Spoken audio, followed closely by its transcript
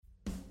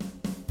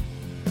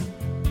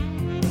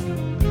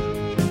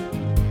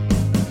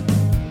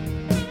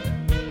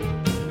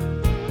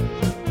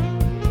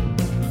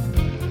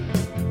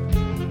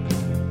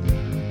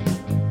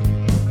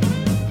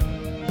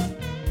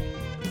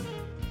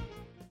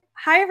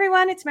Hi,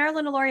 everyone. It's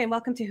Marilyn Alori, and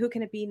welcome to Who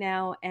Can It Be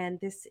Now? And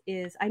this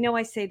is, I know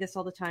I say this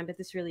all the time, but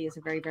this really is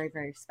a very, very,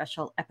 very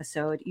special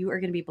episode. You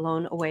are going to be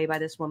blown away by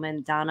this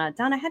woman, Donna.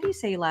 Donna, how do you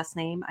say your last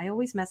name? I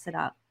always mess it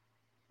up.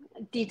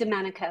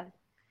 DiDomenico.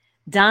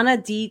 Donna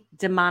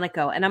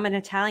DiDomenico. And I'm an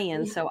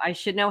Italian, so I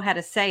should know how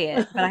to say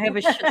it, but I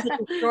have such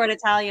a short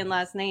Italian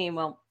last name.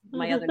 Well,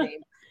 my other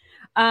name.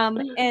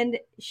 And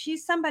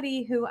she's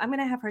somebody who I'm going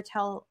to have her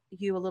tell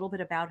you a little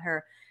bit about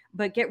her,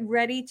 but get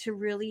ready to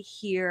really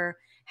hear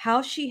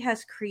how she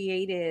has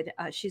created.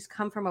 She's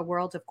come from a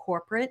world of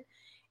corporate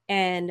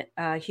and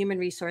human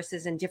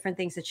resources and different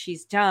things that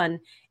she's done.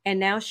 And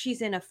now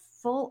she's in a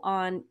full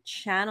on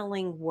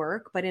channeling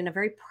work, but in a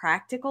very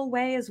practical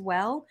way as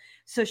well.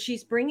 So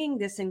she's bringing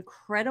this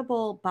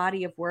incredible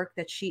body of work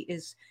that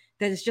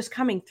is just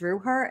coming through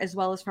her, as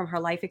well as from her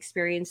life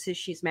experiences.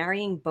 She's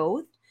marrying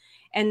both.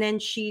 And then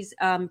she's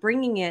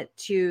bringing it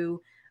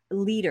to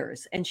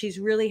leaders. And she's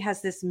really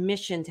has this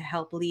mission to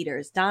help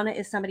leaders. Donna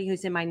is somebody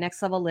who's in my Next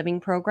Level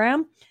Living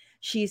program.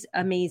 She's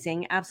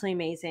amazing, absolutely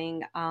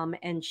amazing.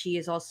 And she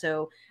is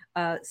also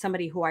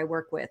somebody who I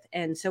work with.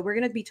 And so we're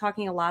going to be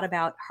talking a lot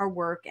about her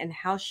work and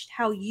how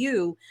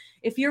you,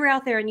 if you're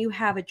out there and you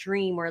have a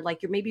dream, or like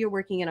maybe you're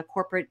working in a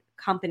corporate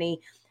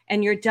company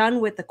and you're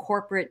done with the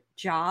corporate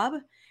job,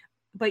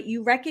 but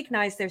you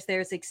recognize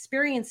there's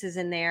experiences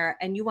in there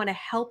and you want to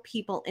help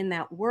people in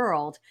that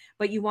world,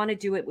 but you want to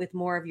do it with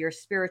more of your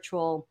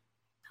spiritual,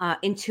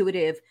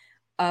 intuitive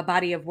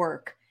body of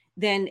work,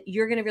 then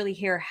you're going to really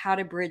hear how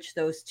to bridge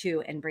those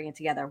two and bring it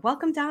together.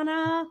 Welcome,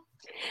 Donna.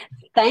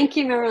 Thank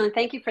you, Marilyn.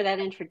 Thank you for that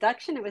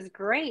introduction. It was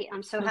great.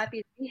 I'm so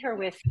happy to be here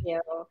with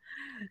you.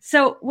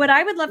 So what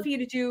I would love for you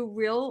to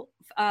do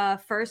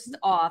first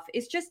off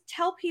is just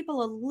tell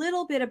people a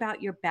little bit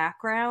about your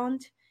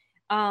background.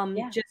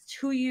 Just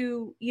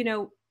who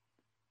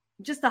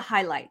just the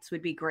highlights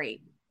would be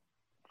great.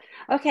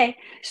 Okay.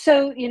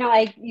 So,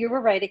 you were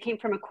right. I came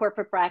from a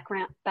corporate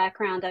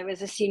background. I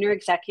was a senior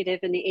executive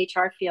in the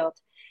HR field.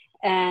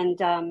 And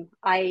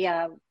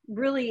I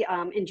really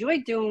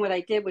enjoyed doing what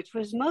I did, which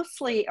was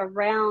mostly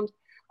around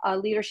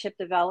leadership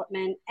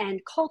development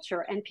and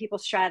culture and people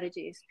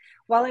strategies.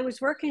 While I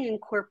was working in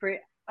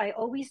corporate, I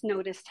always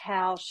noticed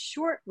how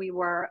short we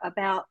were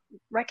about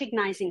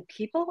recognizing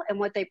people and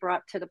what they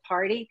brought to the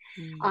party.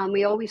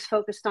 We always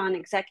focused on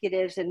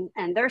executives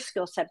and their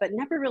skill set, but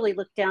never really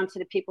looked down to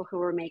the people who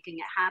were making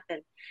it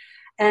happen.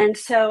 And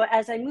so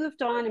as I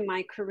moved on in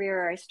my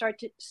career, I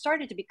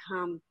started to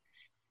become,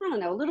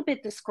 a little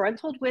bit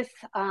disgruntled with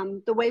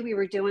the way we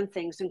were doing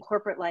things in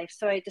corporate life.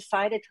 So I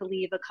decided to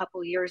leave a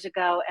couple years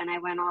ago, and I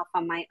went off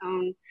on my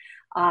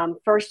own,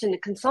 first in a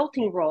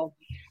consulting role.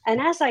 And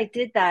as I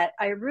did that,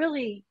 I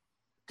really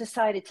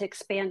decided to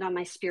expand on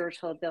my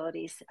spiritual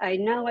abilities. I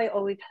know I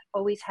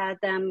always had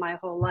them my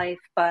whole life,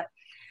 but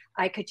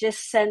I could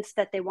just sense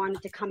that they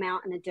wanted to come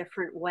out in a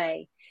different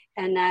way,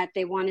 and that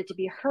they wanted to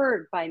be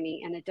heard by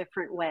me in a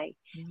different way.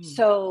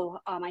 So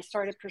I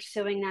started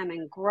pursuing them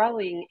and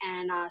growing,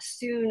 and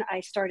soon I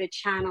started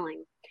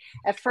channeling.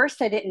 At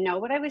first, I didn't know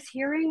what I was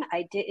hearing.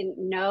 I didn't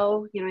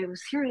know, I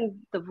was hearing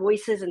the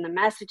voices and the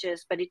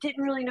messages, but I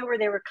didn't really know where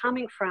they were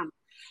coming from.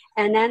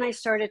 And then I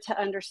started to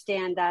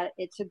understand that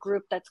it's a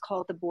group that's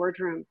called the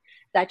Boardroom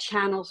that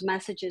channels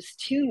messages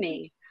to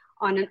me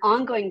on an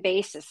ongoing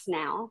basis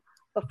now.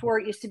 Before,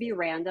 it used to be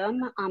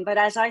random, but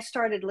as I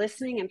started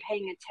listening and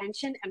paying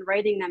attention and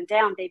writing them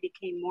down, they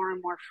became more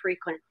and more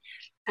frequent.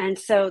 And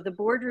so the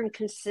Boardroom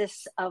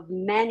consists of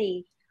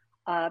many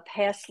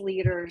past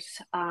leaders,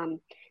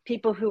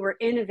 people who were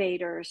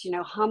innovators,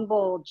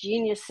 humble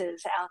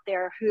geniuses out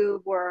there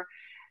who were,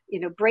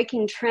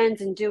 breaking trends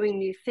and doing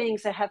new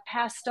things, that have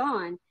passed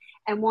on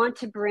and want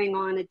to bring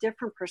on a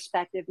different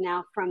perspective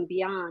now from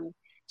beyond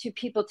to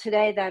people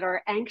today that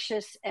are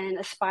anxious and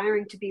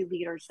aspiring to be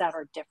leaders that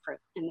are different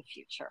in the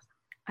future.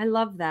 I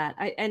love that.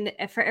 And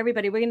for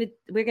everybody, we're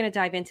going to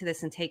dive into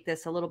this and take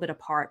this a little bit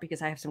apart,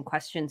 because I have some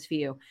questions for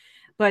you.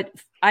 But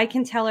I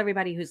can tell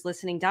everybody who's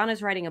listening,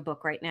 Donna's writing a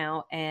book right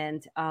now.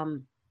 And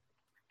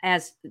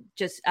I've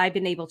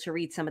been able to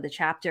read some of the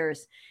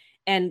chapters,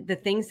 and the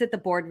things that the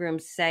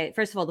Boardrooms say.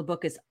 First of all, the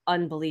book is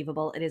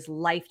unbelievable. It is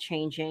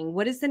life-changing.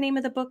 What is the name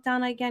of the book,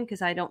 Donna, again?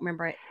 Because I don't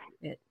remember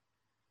it.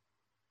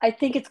 I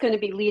think it's going to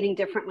be Leading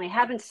Differently. I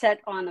haven't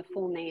set on the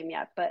full name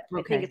yet, but okay.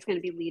 I think it's going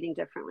to be Leading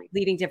Differently.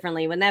 Leading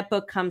Differently. When that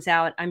book comes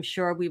out, I'm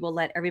sure we will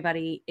let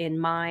everybody in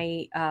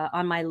my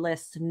on my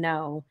list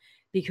know,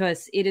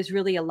 because it is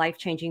really a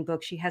life-changing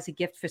book. She has a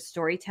gift for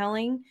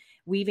storytelling,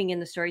 weaving in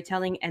the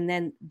storytelling, and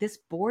then this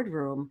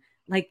Boardroom,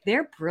 like,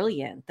 they're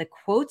brilliant. The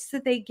quotes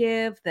that they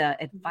give, the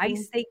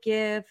advice they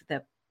give,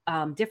 the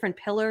different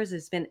pillars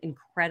has been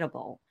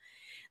incredible.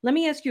 Let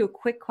me ask you a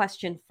quick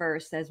question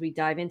first as we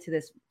dive into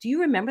this. Do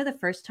you remember the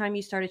first time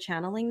you started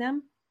channeling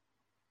them?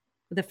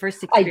 The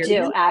first experience? I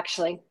do,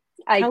 actually.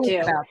 Tell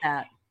us about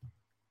that.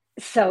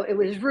 So it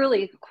was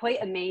really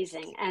quite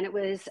amazing. And it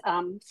was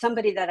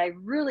somebody that I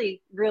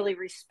really, really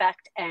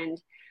respect and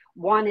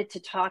wanted to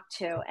talk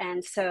to.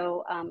 And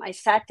so I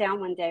sat down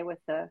one day with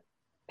the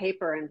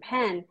paper and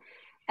pen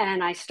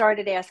And I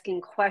started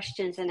asking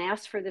questions and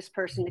asked for this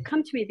person to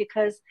come to me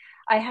because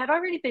I had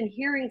already been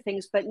hearing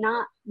things, but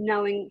not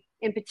knowing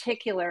in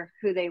particular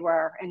who they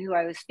were and who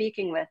I was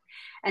speaking with.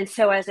 And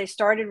so as I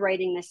started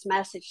writing this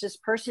message, this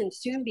person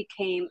soon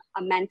became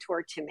a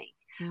mentor to me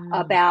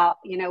about,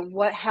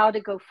 how to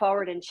go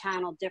forward and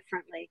channel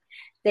differently.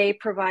 They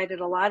provided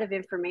a lot of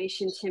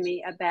information to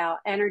me about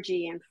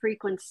energy and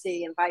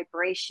frequency and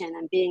vibration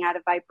and being at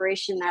a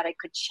vibration that I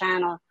could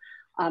channel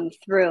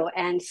through.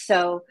 And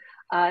so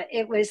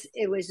it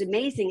was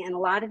amazing, and a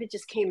lot of it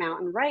just came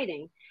out in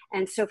writing.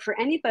 And so for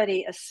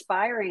anybody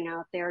aspiring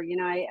out there,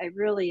 I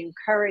really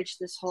encourage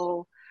this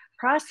whole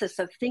process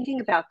of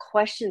thinking about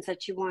questions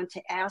that you want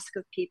to ask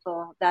of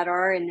people that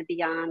are in the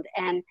beyond,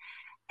 and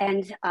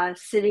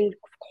sitting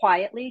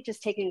quietly,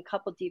 just taking a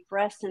couple deep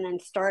breaths, and then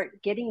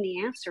start getting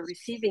the answer,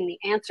 receiving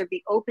the answer,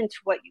 be open to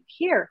what you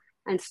hear,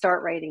 and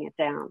start writing it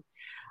down.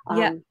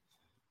 Yeah.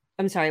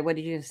 I'm sorry, what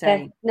did you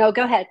say? No,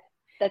 go ahead.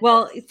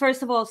 Well,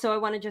 first of all, so I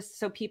want to just,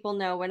 so people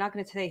know, we're not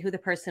going to say who the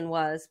person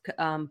was,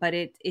 but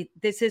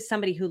this is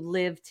somebody who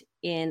lived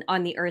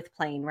on the earth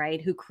plane,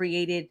 right? Who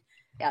created,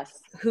 yes,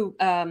 who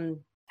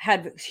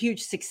had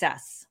huge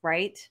success,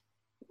 right?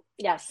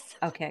 Yes.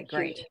 Okay,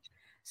 great. Huge.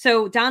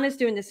 So Donna's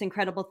doing this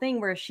incredible thing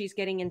where she's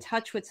getting in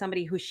touch with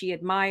somebody who she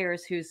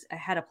admires, who's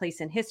had a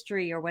place in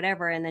history or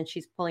whatever, and then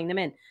she's pulling them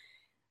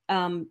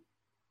in.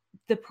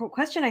 The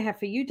question I have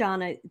for you,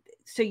 Donna,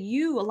 so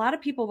a lot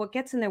of people, what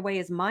gets in their way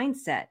is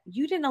mindset.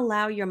 You didn't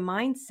allow your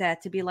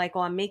mindset to be like,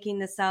 oh, I'm making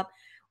this up.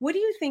 What do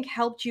you think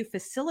helped you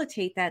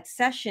facilitate that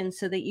session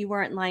so that you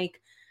weren't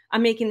like,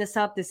 I'm making this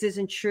up, this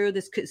isn't true,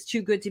 this is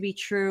too good to be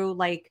true?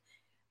 Like,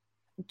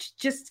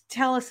 just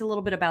tell us a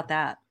little bit about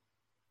that.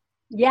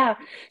 Yeah.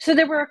 So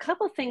there were a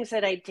couple things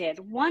that I did.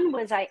 One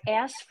was I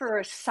asked for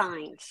a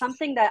sign,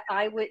 something that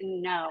I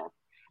wouldn't know,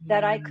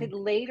 that I could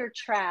later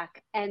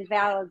track and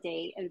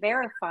validate and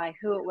verify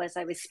who it was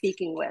I was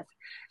speaking with.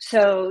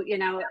 So,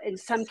 in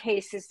some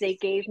cases, they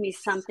gave me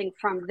something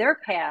from their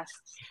past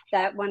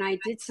that when I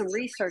did some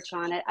research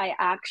on it, I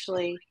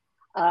actually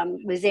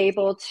was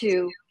able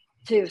to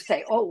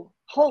say, oh,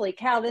 holy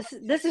cow, this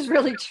is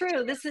really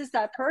true. This is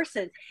that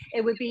person.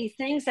 It would be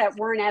things that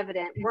weren't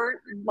evident, weren't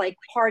like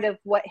part of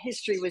what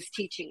history was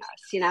teaching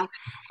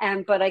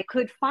us, but I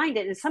could find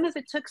it. And some of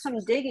it took some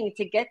digging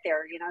to get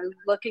there,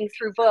 looking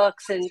through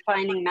books and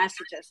finding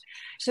messages.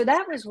 So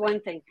that was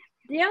one thing.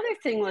 The other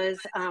thing was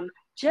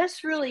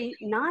just really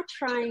not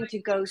trying to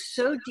go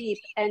so deep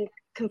and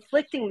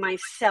conflicting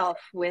myself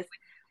with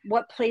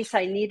what place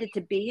I needed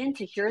to be in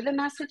to hear the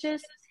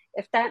messages,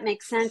 if that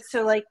makes sense.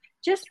 So like,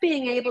 just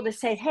being able to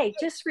say, hey,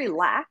 just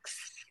relax.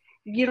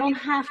 You don't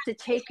have to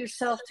take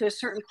yourself to a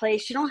certain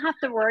place. You don't have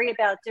to worry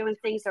about doing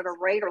things that are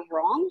right or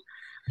wrong,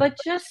 but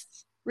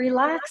just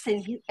relax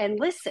and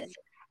listen.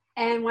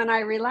 And when I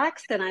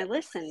relaxed and I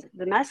listened,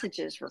 the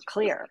messages were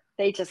clear.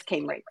 They just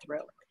came right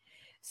through.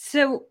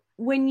 So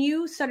when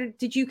you started,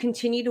 did you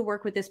continue to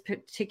work with this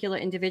particular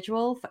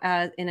individual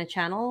in a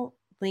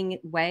channeling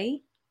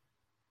way?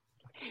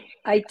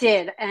 I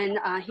did. And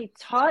he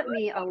taught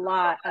me a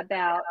lot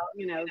about,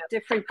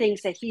 different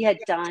things that he had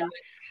done,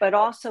 but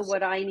also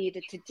what I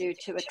needed to do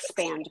to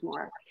expand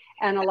more.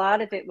 And a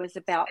lot of it was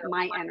about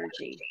my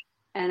energy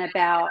and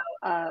about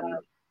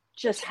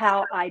just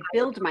how I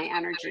build my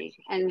energy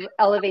and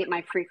elevate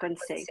my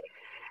frequency.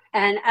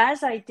 And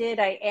as I did,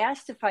 I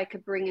asked if I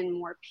could bring in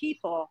more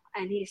people.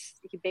 And he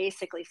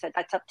basically said,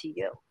 that's up to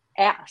you.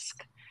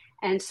 Ask.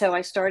 And so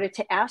I started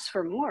to ask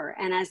for more.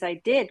 And as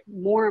I did,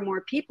 more and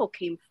more people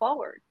came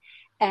forward.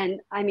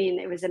 And I mean,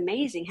 it was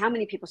amazing how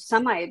many people,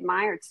 some I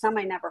admired, some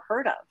I never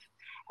heard of,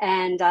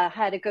 and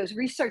had to go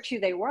research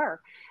who they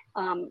were.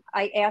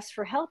 I asked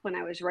for help when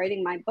I was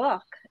writing my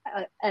book,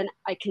 and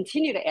I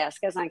continue to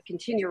ask as I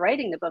continue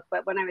writing the book.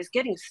 But when I was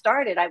getting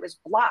started, I was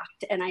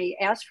blocked, and I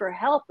asked for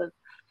help of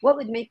what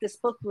would make this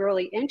book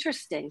really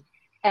interesting.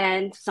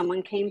 And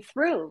someone came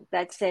through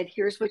that said,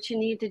 here's what you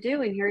need to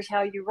do, and here's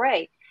how you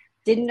write.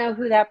 Didn't know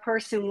who that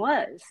person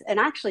was. And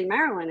actually,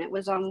 Marilyn, it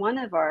was on one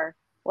of our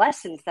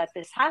lessons that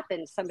this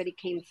happened. Somebody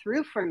came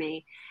through for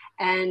me,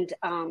 and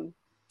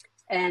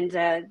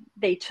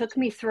they took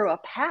me through a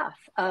path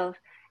of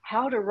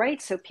how to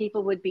write so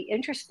people would be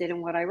interested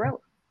in what I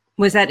wrote.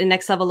 Was that in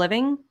Next Level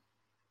Living?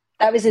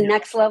 That was in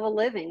Next Level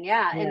Living,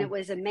 yeah. And it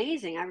was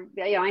amazing.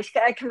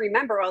 I can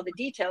remember all the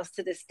details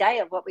to this day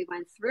of what we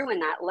went through in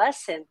that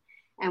lesson.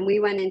 And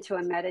we went into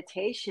a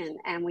meditation,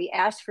 and we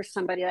asked for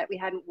somebody that we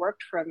hadn't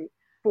worked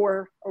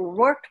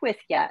with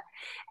yet.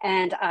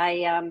 And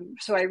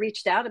so I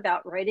reached out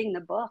about writing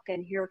the book,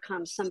 and here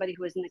comes somebody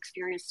who is an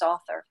experienced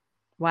author.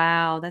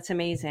 Wow, that's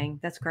amazing.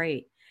 That's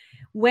great.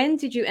 When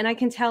did you, and I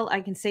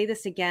can say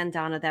this again,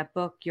 Donna,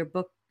 your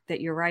book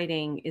that you're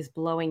writing is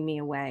blowing me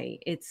away.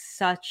 It's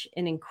such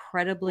an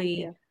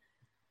incredibly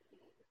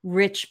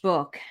rich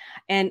book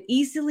and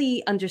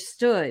easily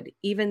understood,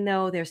 even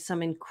though there's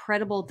some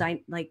incredible,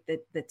 like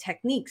the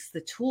techniques,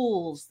 the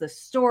tools, the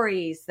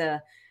stories,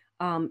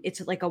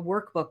 it's like a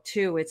workbook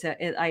too.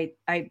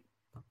 I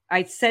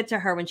I said to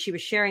her when she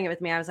was sharing it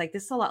with me, I was like,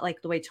 this is a lot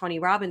like the way Tony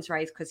Robbins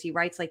writes, because he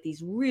writes like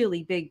these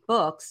really big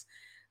books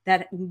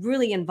that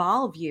really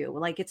involve you.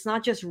 Like, it's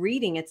not just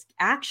reading, it's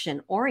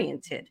action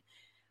oriented.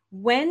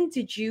 When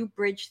did you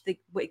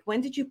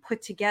when did you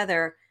put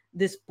together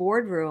this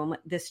boardroom,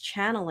 this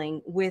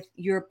channeling with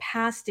your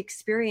past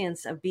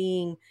experience of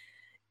being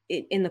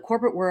in the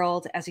corporate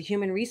world as a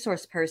human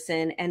resource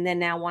person, and then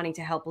now wanting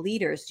to help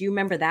leaders? Do you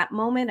remember that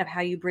moment of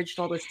how you bridged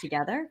all this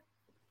together?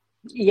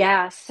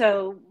 Yeah.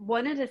 So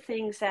one of the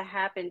things that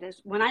happened is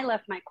when I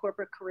left my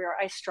corporate career,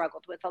 I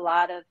struggled with a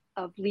lot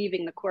of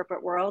leaving the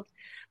corporate world,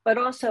 but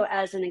also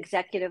as an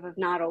executive of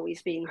not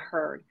always being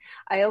heard.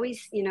 I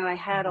always, I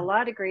had a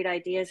lot of great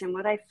ideas. And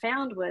what I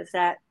found was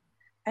that,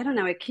 I don't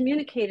know, it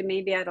communicated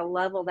maybe at a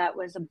level that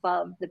was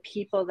above the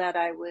people that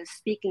I was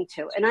speaking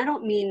to. And I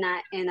don't mean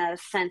that in a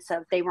sense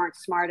of they weren't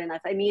smart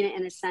enough. I mean it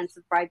in a sense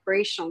of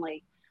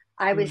vibrationally.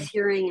 I was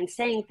hearing and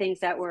saying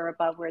things that were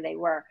above where they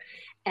were.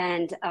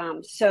 And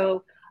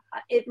so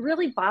it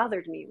really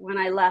bothered me when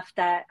I left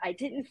that I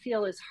didn't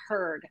feel as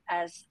heard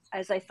as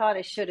I thought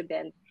I should have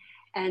been.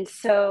 And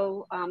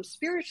so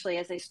spiritually,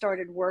 as I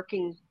started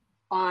working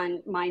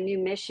on my new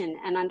mission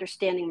and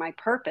understanding my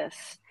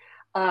purpose,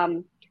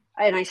 and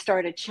I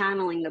started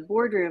channeling the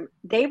boardroom,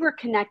 they were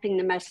connecting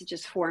the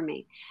messages for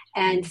me.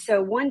 And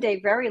so one day,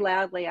 very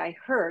loudly, I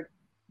heard,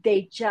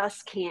 they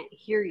just can't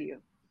hear you.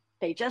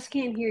 They just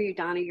can't hear you,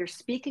 Donna. You're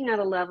speaking at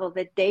a level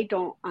that they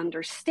don't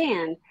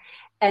understand.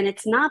 And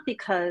it's not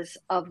because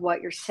of what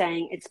you're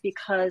saying, it's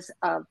because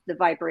of the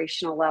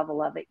vibrational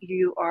level of it.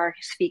 You are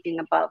speaking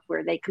above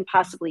where they can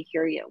possibly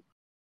hear you.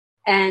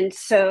 And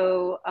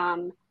so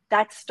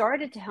that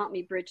started to help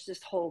me bridge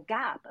this whole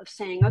gap of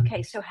saying,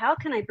 okay, so how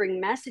can I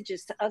bring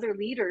messages to other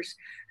leaders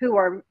who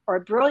are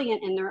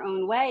brilliant in their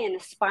own way and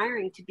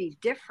aspiring to be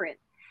different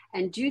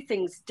and do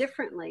things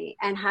differently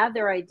and have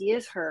their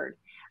ideas heard?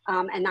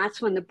 And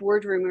that's when the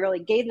boardroom really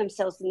gave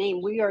themselves the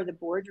name. We are the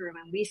boardroom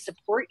and we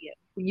support you.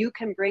 You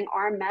can bring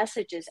our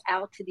messages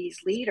out to these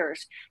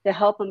leaders to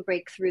help them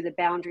break through the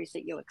boundaries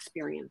that you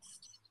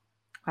experienced.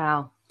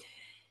 Wow.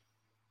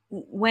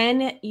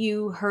 When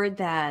you heard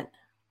that,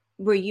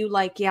 were you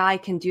like, yeah, I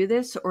can do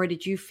this? Or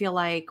did you feel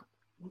like,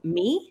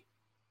 me?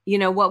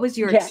 What was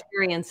your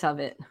experience of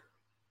it?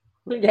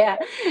 Yeah.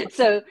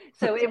 So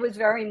it was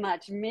very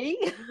much me,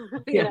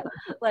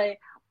 like,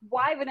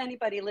 why would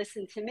anybody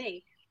listen to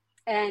me?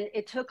 And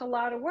it took a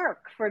lot of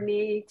work for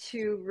me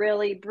to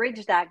really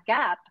bridge that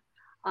gap.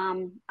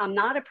 I'm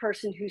not a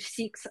person who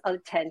seeks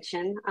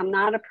attention. I'm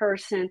not a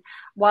person,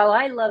 while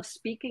I love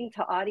speaking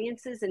to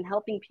audiences and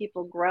helping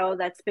people grow,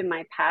 that's been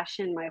my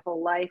passion my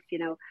whole life,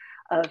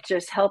 of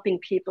just helping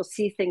people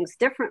see things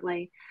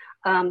differently.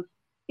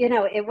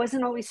 It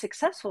wasn't always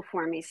successful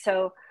for me.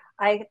 So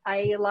I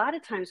a lot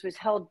of times was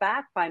held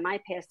back by my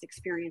past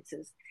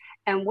experiences.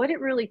 And what it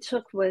really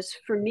took was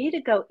for me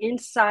to go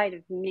inside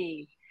of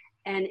me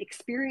and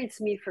experience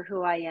me for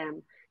who I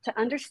am, to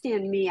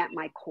understand me at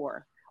my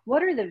core.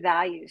 What are the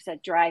values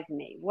that drive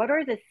me? What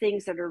are the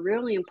things that are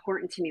really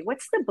important to me?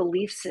 What's the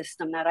belief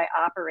system that I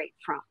operate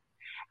from?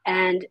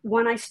 And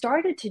when I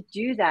started to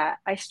do that,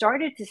 I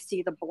started to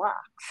see the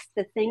blocks,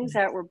 the things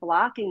that were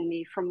blocking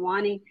me from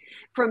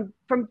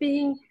from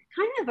being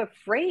kind of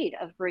afraid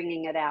of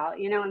bringing it out,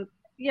 and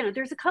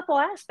there's a couple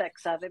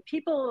aspects of it.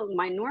 People in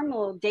my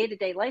normal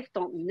day-to-day life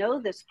don't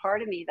know this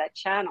part of me that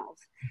channels.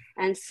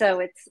 And so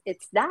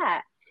it's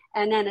that.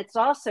 And then it's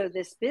also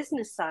this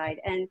business side.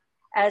 And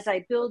as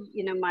I build,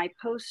 my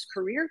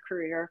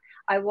career,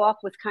 I walk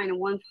with kind of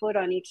one foot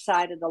on each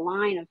side of the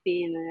line of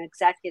being an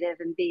executive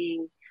and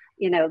being,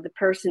 the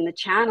person, the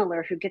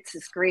channeler who gets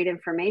this great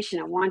information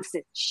and wants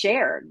it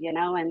shared,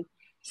 and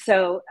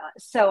so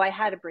I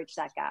had to bridge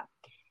that gap.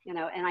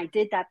 And I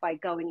did that by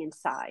going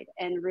inside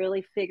and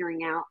really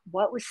figuring out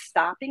what was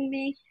stopping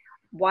me,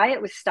 why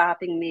it was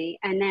stopping me,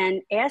 and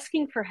then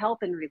asking for help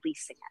and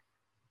releasing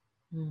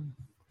it.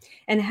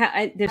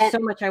 And there's so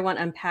much I want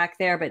to unpack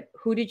there, but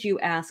who did you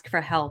ask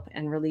for help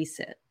and release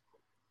it?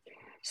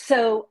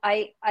 So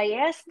I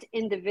asked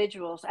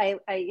individuals. I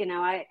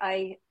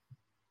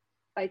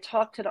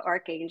talk to the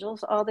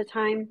archangels all the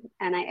time,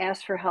 and I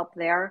ask for help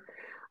there.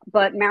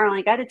 But Marilyn,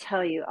 I got to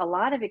tell you, a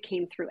lot of it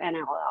came through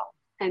NLL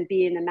and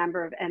being a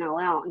member of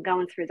NLL and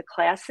going through the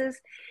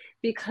classes,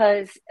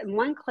 because in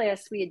one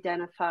class we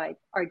identified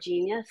our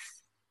genius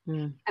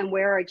and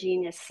where our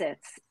genius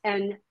sits.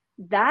 And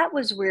that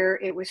was where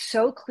it was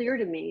so clear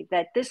to me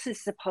that this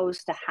is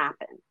supposed to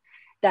happen,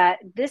 that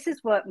this is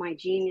what my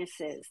genius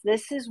is,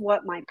 this is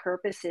what my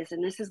purpose is,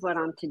 and this is what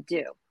I'm to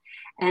do.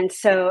 And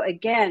so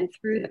again,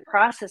 through the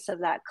process of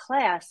that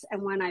class,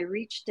 and when I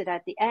reached it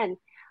at the end,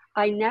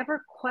 I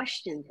never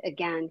questioned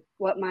again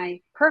what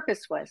my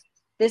purpose was.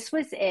 This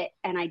was it,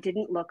 and I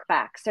didn't look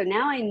back. So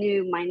now I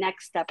knew my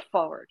next step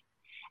forward.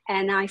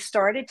 And I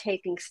started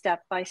taking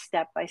step by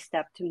step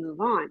to move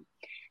on.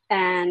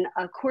 And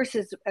of course,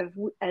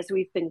 as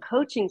we've been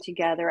coaching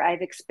together,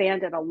 I've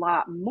expanded a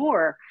lot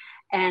more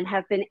and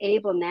have been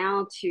able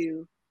now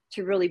to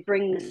really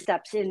bring the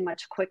steps in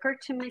much quicker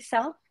to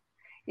myself.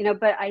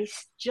 but I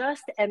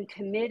just am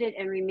committed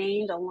and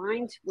remained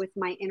aligned with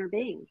my inner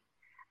being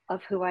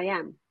of who I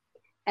am.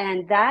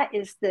 And that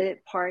is the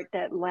part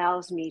that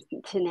allows me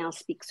to now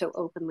speak so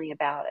openly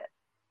about it.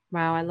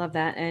 Wow, I love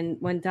that. And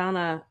when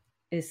Donna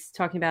is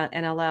talking about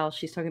NLL,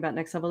 she's talking about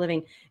next level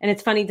living. And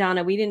it's funny,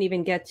 Donna, we didn't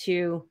even get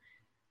to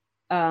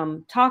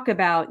talk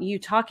about you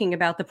talking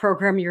about the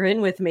program you're in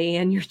with me,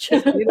 and you're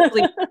just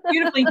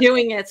beautifully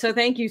doing it. So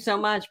thank you so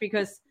much,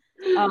 because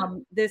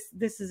this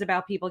is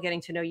about people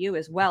getting to know you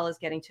as well as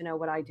getting to know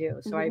what I do.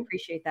 So I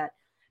appreciate that.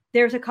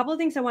 There's a couple of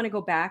things I want to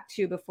go back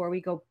to before we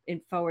go in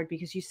forward,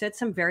 because you said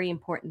some very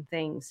important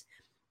things.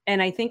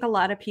 And I think a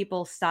lot of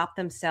people stop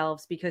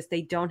themselves because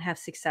they don't have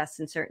success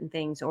in certain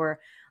things, or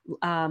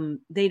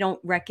they don't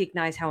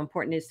recognize how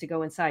important it is to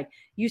go inside.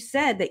 You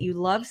said that you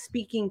love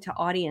speaking to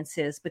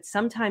audiences, but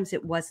sometimes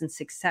it wasn't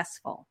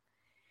successful.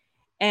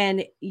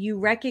 And you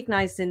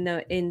recognized in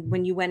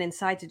when you went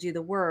inside to do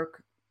the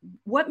work,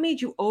 what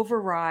made you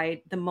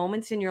override the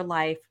moments in your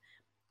life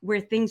where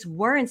things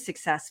weren't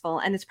successful?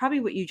 And it's probably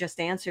what you just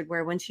answered,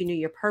 where once you knew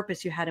your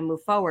purpose, you had to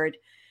move forward.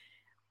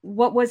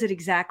 What was it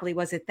exactly?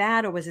 Was it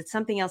that, or was it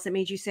something else that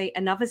made you say,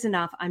 enough is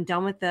enough? I'm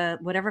done with the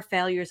whatever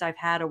failures I've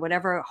had or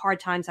whatever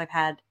hard times I've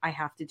had. I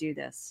have to do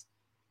this.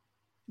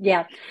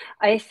 Yeah,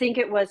 I think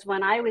it was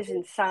when I was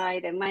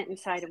inside and went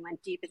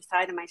deep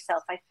inside of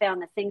myself, I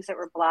found the things that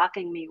were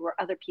blocking me were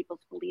other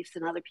people's beliefs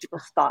and other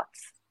people's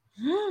thoughts.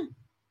 You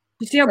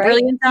see how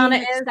brilliant Donna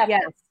is?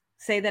 Yes.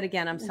 Say that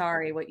again. I'm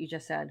sorry, what you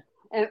just said.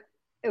 It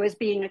was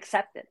being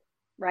accepted.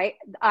 Right?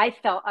 I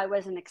felt I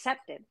wasn't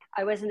accepted.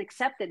 I wasn't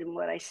accepted in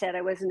what I said.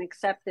 I wasn't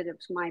accepted of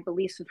my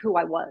beliefs of who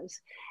I was.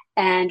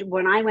 And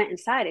when I went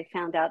inside, I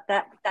found out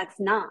that that's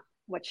not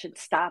what should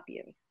stop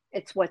you.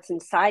 It's what's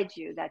inside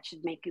you that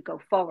should make you go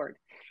forward.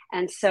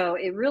 And so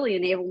it really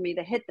enabled me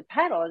to hit the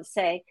pedal and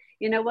say,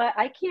 you know what?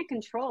 I can't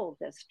control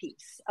this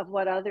piece of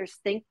what others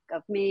think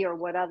of me or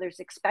what others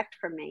expect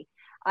from me.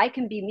 I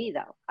can be me,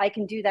 though. I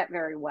can do that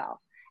very well.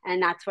 And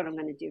that's what I'm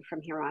going to do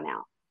from here on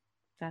out.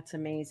 That's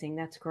amazing.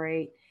 That's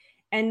great.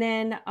 And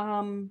then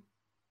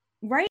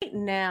right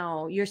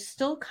now, you're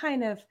still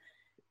kind of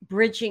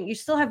bridging. You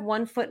still have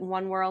one foot in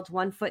one world,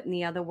 one foot in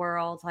the other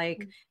world.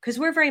 Like, because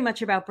we're very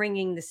much about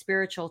bringing the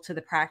spiritual to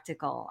the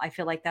practical. I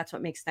feel like that's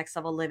what makes Next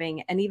Level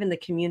Living and even the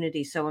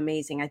community so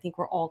amazing. I think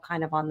we're all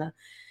kind of on the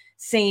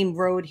same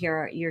road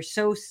here. You're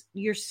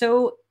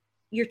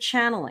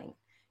channeling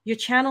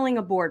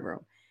a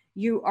boardroom.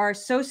 You are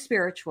so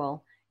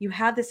spiritual. You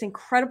have this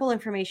incredible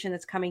information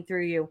that's coming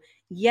through you,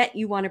 yet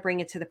you want to bring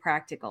it to the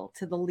practical,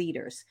 to the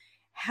leaders.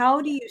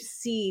 How do you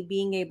see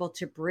being able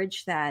to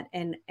bridge that?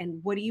 And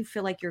what do you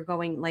feel like you're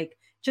going, like,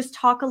 just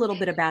talk a little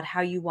bit about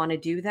how you want to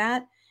do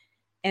that.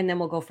 And then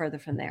we'll go further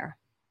from there.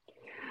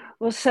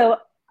 Well, so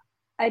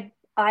I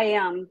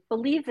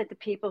believe that the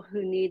people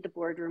who need the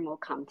boardroom will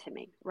come to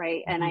me.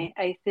 Right. Mm-hmm. And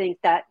I think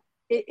that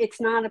it's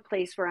not a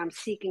place where I'm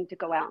seeking to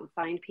go out and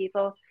find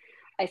people.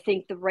 I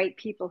think the right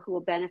people who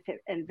will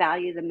benefit and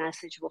value the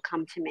message will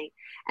come to me.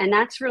 And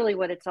that's really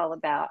what it's all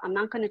about. I'm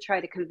not going to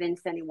try to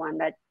convince anyone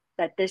that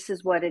this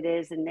is what it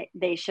is and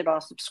they should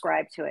all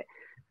subscribe to it.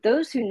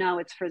 Those who know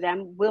it's for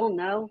them will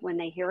know when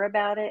they hear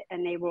about it,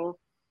 and they will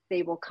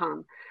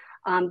come.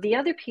 The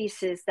other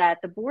piece is that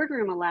the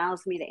boardroom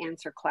allows me to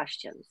answer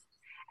questions.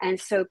 And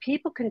so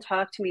people can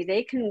talk to me.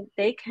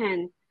 They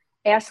can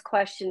ask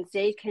questions.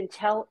 They can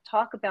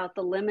talk about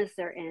the limits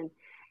they're in.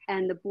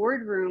 And the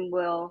boardroom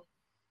will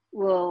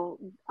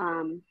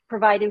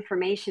provide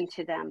information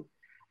to them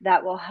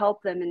that will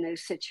help them in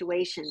those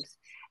situations.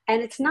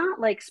 And it's not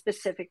like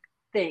specific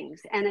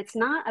things, and it's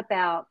not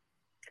about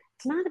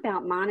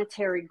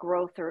monetary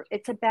growth, or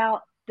it's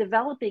about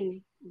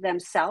developing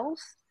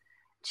themselves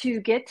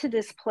to get to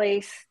this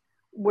place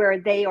where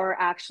they are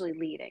actually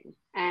leading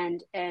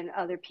and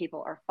other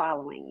people are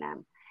following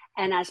them.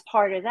 And as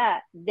part of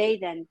that, they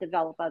then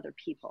develop other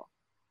people.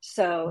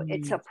 So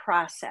it's a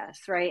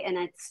process, right? And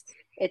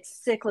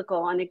it's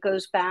cyclical, and it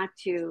goes back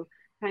to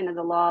kind of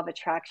the law of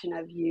attraction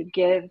of you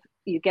get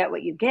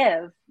what you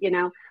give. You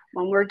know,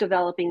 when we're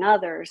developing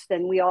others,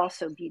 then we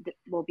also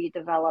will be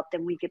developed,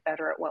 and we get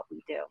better at what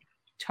we do.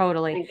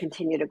 Totally. And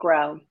continue to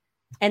grow.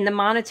 And the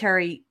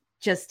monetary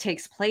just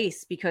takes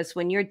place because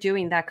when you're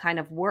doing that kind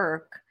of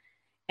work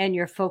and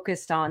you're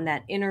focused on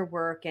that inner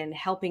work and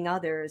helping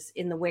others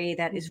in the way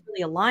that is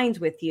really aligned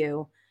with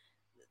you,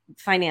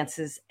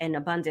 finances and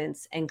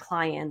abundance and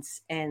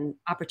clients and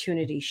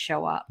opportunities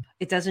show up.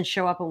 It doesn't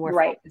show up when we're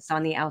focused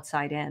on the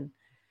outside in.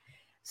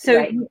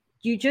 So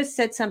you just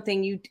said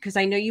something, because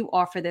I know you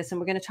offer this, and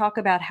we're going to talk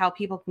about how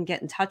people can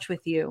get in touch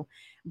with you.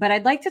 But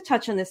I'd like to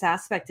touch on this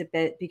aspect a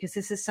bit, because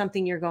this is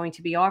something you're going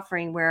to be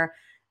offering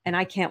and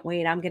I can't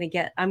wait. I'm going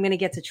to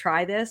get to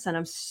try this, and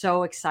I'm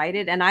so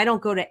excited. And I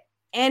don't go to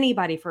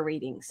anybody for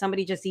reading.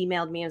 Somebody just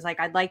emailed me and was like,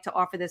 I'd like to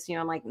offer this.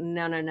 I'm like,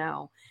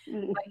 no.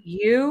 But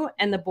you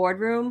and the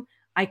boardroom,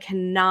 I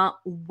cannot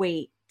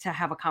wait to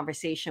have a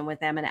conversation with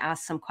them and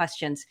ask some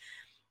questions.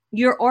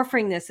 You're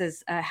offering this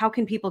as how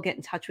can people get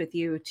in touch with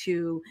you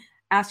to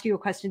ask you a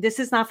question? This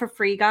is not for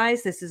free,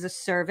 guys. This is a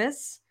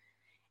service,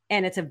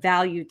 and it's a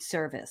valued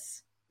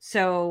service.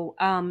 So,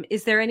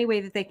 is there any way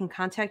that they can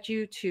contact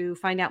you to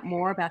find out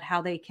more about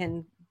how they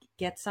can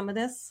get some of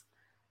this?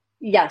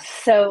 Yes.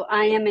 So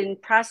I am in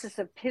process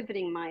of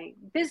pivoting my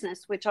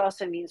business, which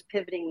also means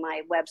pivoting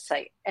my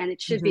website. And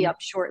it should be Hmm.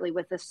 up shortly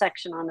with a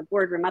section on the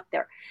boardroom up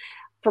there.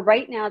 For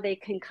right now, they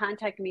can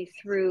contact me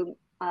through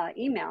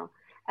email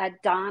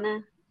at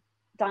Donna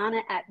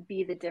at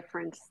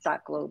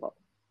BeTheDifference.global.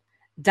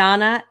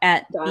 Donna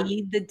at Donna,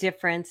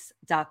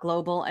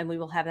 BeTheDifference.global, and we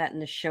will have that in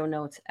the show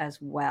notes as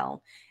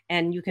well.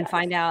 And you can yes.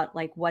 find out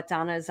like what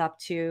Donna is up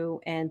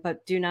to, and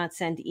but do not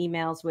send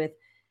emails with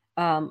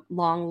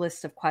long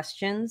lists of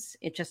questions.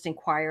 It just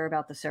inquire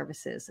about the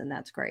services, and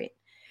that's great.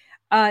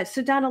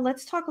 So Donna,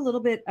 let's talk a little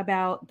bit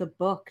about the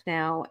book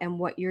now and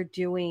what you're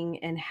doing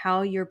and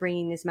how you're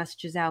bringing these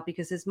messages out.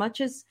 Because as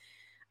much as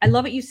I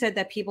love what you said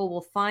that people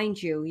will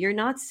find you. You're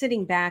not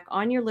sitting back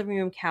on your living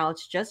room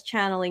couch, just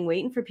channeling,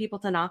 waiting for people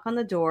to knock on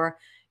the door.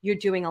 You're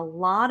doing a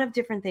lot of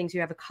different things.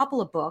 You have a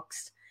couple of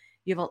books.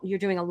 You're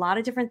doing a lot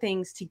of different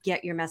things to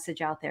get your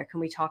message out there. Can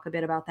we talk a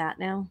bit about that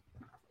now?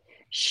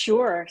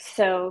 Sure.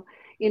 So,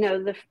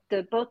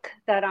 the book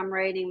that I'm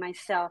writing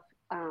myself,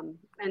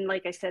 and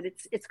like I said,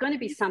 it's going to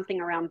be something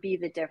around Be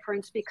the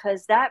Difference,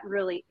 because that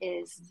really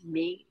is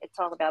me. It's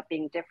all about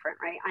being different,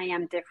 right? I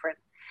am different,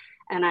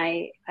 and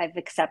I've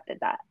accepted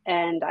that,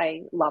 and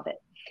I love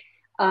it.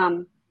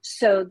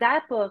 So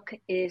that book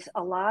is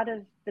a lot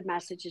of the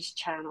messages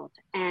channeled,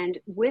 and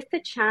with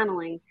the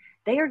channeling,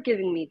 they are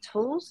giving me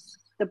tools.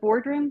 The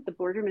boardroom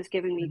is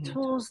giving me Mhm.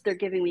 tools. They're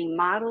giving me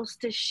models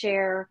to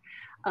share.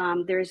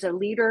 There's a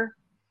leader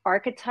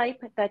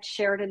archetype that's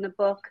shared in the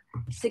book,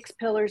 6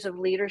 pillars of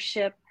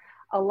leadership,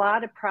 a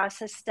lot of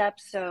process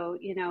steps. So,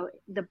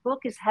 the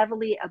book is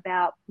heavily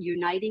about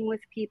uniting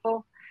with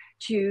people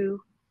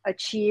to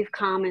achieve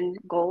common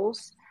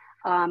goals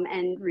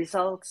and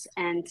results.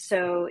 And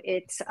so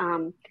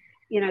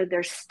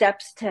there's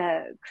steps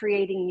to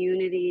creating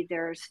unity.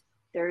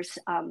 There's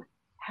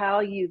how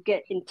you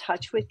get in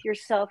touch with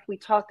yourself. We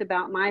talked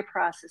about my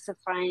process of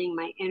finding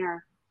my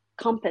inner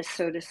compass,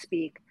 so to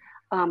speak.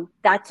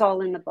 That's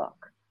all in the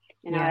book.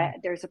 Yeah.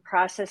 There's a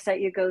process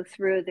that you go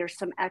through. There's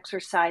some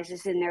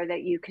exercises in there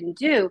that you can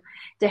do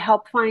to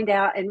help find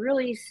out and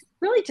really,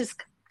 really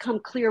just come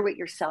clear with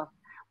yourself.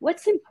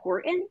 What's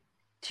important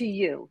to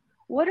you?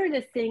 What are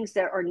the things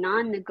that are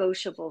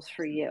non-negotiables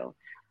for you?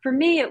 For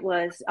me, it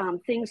was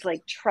things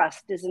like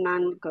trust is a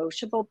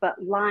non-negotiable,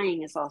 but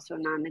lying is also a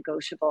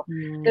non-negotiable.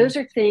 Mm. Those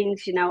are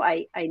things,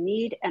 I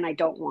need and I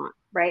don't want,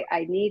 right?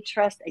 I need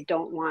trust. I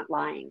don't want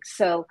lying.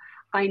 So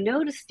I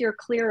know to steer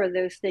clear of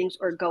those things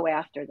or go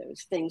after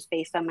those things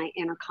based on my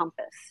inner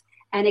compass.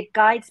 And it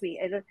guides me.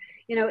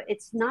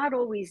 It's not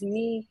always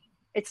me.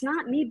 It's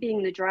not me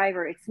being the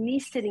driver. It's me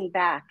sitting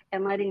back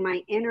and letting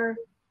my inner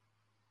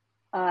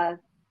uh,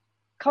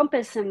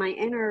 compass and my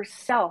inner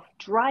self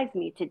drive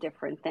me to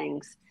different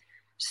things.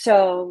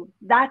 So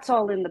that's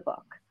all in the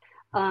book.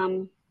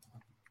 Um,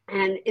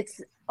 and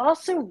it's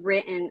also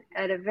written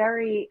at a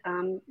very,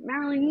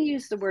 Marilyn, you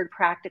used the word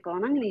practical,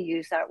 and I'm going to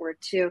use that word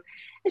too.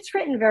 It's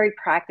written very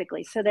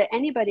practically so that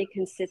anybody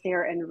can sit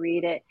there and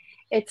read it.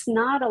 It's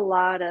not a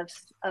lot of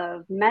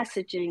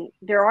messaging.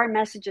 There are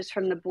messages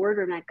from the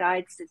boardroom that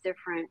guides the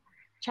different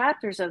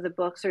chapters of the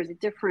books or the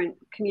different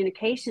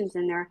communications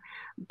in there,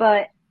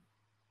 but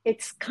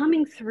it's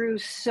coming through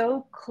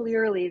so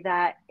clearly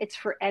that it's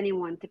for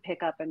anyone to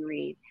pick up and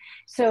read.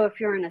 So if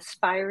you're an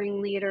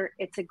aspiring leader,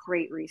 it's a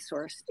great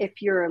resource.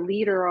 If you're a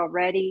leader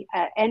already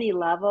at any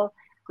level,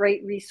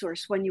 great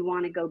resource when you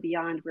want to go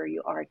beyond where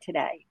you are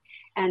today.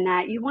 And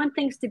that you want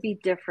things to be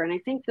different. I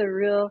think the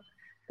real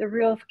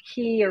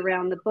key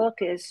around the book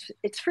is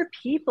it's for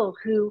people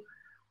who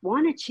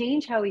want to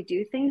change how we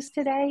do things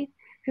today,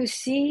 who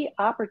see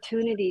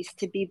opportunities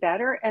to be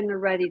better, and they're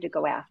ready to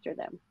go after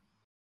them.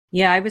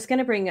 Yeah, I was going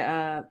to bring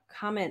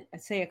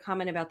say a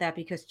comment about that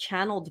because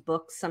channeled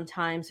books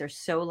sometimes are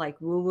so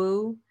like woo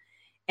woo,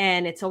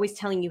 and it's always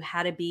telling you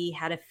how to be,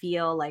 how to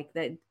feel, like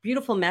the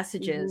beautiful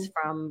messages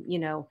Mm-hmm.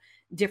 from,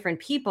 different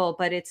people,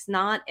 but it's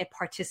not a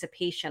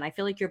participation. I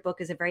feel like your book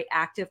is a very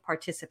active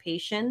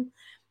participation.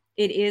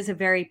 It is a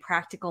very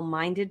practical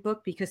minded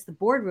book because the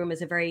boardroom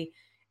is a very,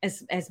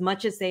 as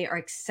much as they are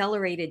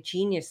accelerated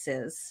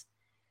geniuses,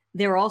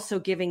 they're also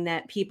giving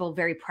that people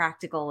very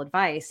practical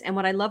advice. And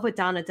what I love what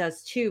Donna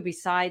does too,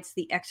 besides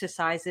the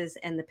exercises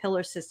and the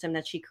pillar system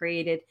that she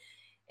created,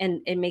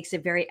 and it makes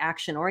it very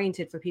action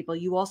oriented for people,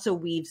 you also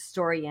weave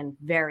story in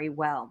very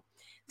well.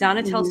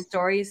 Donna Mm-hmm. tells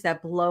stories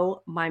that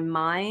blow my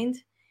mind,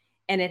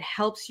 and it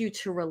helps you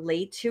to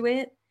relate to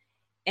it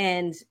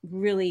and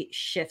really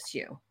shifts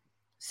you.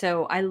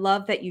 So I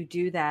love that you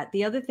do that.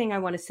 The other thing I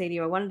want to say to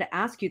you, I wanted to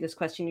ask you this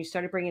question. You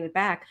started bringing it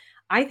back.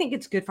 I think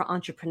it's good for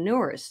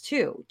entrepreneurs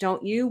too,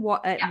 don't you?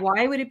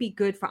 Why would it be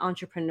good for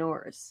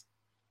entrepreneurs?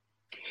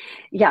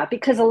 Yeah,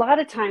 because a lot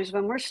of times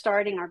when we're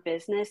starting our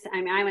business,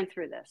 I mean, I went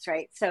through this,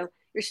 right? So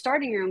you're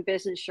starting your own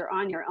business, you're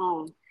on your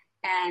own,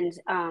 and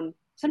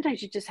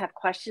sometimes you just have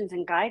questions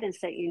and guidance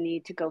that you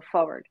need to go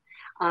forward.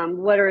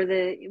 What are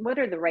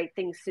the right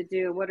things to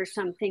do? What are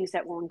some things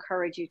that will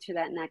encourage you to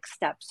that next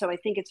step? So I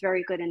think it's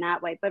very good in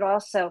that way. But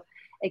also,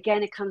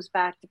 again, it comes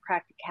back to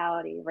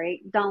practicality, right?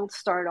 Don't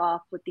start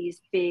off with these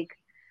big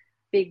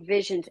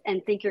visions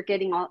and think you're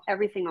getting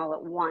everything all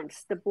at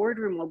once. The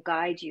boardroom will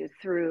guide you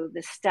through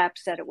the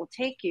steps that it will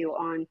take you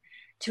on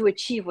to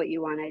achieve what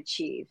you want to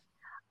achieve.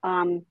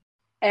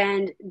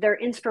 And they're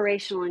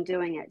inspirational in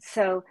doing it.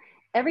 So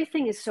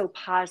everything is so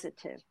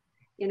positive.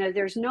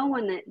 There's no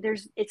one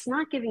it's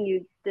not giving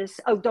you this,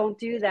 oh, don't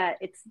do that,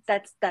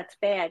 that's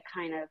bad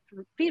kind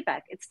of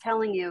feedback. It's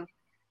telling you,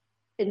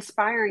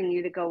 inspiring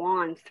you to go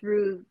on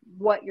through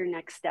what your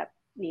next step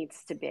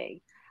needs to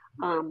be.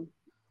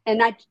 And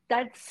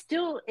that's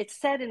still, it's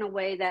said in a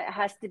way that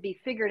has to be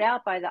figured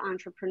out by the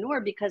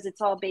entrepreneur, because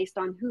it's all based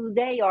on who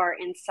they are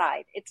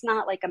inside. It's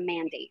not like a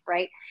mandate,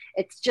 right?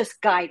 It's just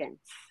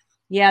guidance.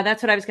 Yeah,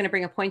 that's what I was going to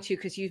bring a point to,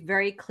 because you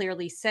very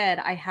clearly said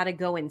I had to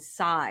go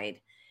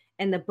inside.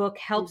 And the book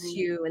helps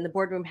you, and the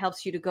boardroom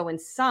helps you to go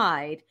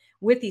inside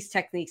with these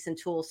techniques and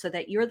tools so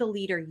that you're the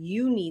leader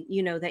you need,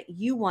 that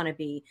you want to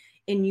be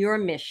in your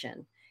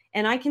mission.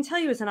 And I can tell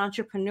you, as an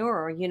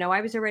entrepreneur,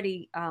 I was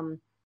already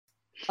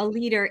a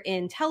leader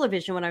in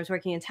television. When I was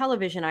working in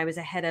television, I was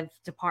a head of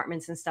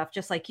departments and stuff,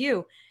 just like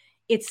you.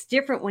 It's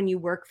different when you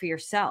work for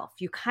yourself.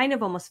 You kind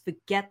of almost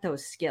forget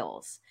those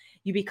skills.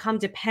 You become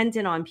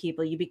dependent on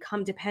people. You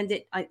become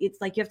dependent. It's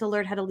like you have to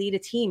learn how to lead a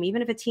team.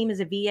 Even if a team is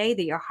a VA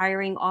that you're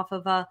hiring off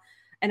of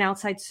an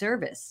outside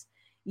service,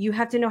 you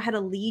have to know how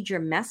to lead your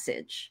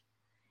message.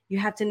 You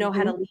have to know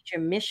how to lead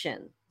your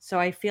mission. So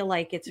I feel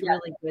like it's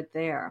really good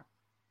there.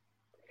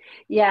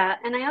 Yeah.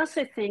 And I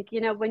also think,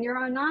 when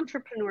you're an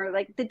entrepreneur,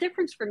 like the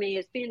difference for me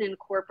is being in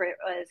corporate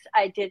was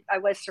I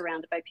was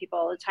surrounded by people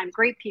all the time,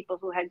 great people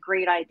who had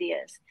great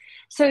ideas.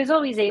 So I was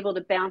always able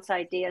to bounce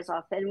ideas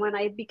off. And when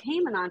I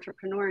became an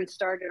entrepreneur and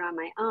started on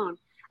my own,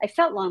 I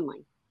felt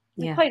lonely,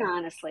 quite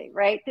honestly,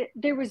 right?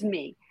 There was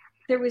me.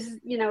 There was,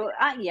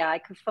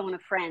 I could phone a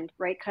friend,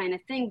 right, kind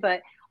of thing,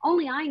 but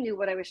only I knew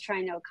what I was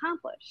trying to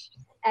accomplish.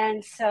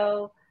 And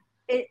so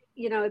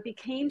it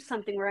became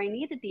something where I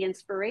needed the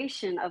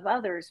inspiration of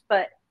others,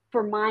 but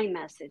for my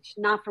message,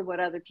 not for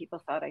what other people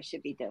thought I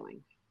should be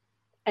doing.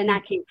 And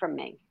that came from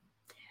me.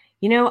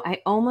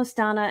 I almost,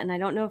 Donna, and I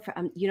don't know if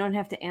you don't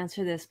have to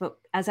answer this, but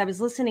as I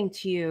was listening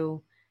to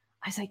you,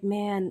 I was like,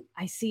 man,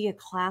 I see a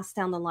class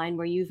down the line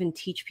where you even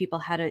teach people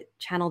how to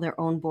channel their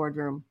own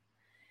boardroom.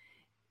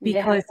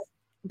 Because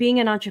being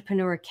an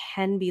entrepreneur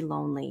can be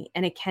lonely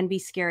and it can be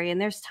scary.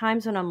 And there's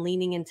times when I'm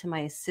leaning into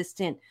my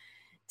assistant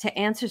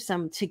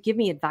to give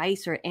me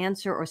advice or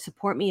answer or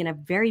support me in a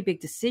very big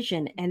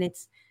decision. And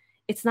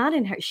it's not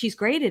in her, she's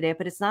great at it,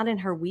 but it's not in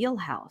her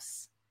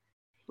wheelhouse.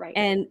 Right.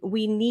 And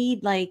we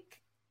need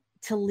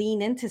to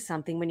lean into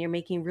something when you're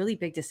making really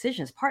big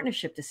decisions,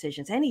 partnership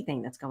decisions,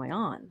 anything that's going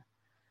on.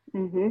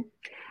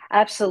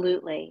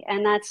 Absolutely.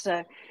 And that's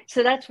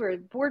where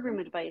boardroom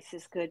advice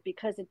is good,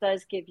 because it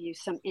does give you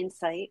some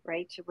insight,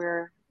 right, to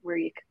where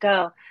you could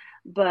go.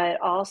 But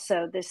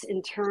also this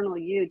internal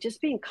you, just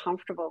being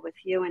comfortable with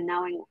you and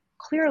knowing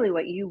clearly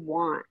what you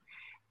want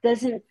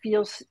doesn't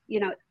feel,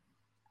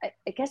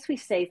 I guess we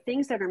say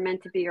things that are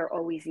meant to be are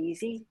always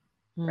easy,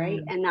 right?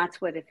 And that's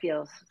what it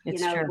feels.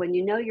 It's true. When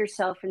you know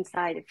yourself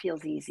inside, it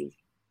feels easy.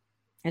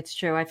 It's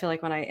true. I feel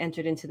like when I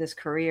entered into this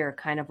career,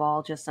 kind of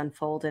all just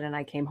unfolded and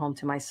I came home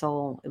to my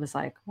soul. It was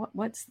like,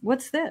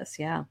 what's this?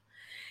 Yeah.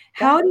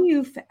 How do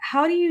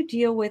you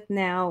deal with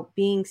now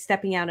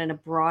stepping out in a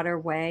broader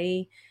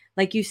way?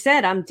 Like you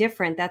said, I'm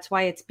different. That's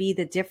why it's be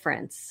the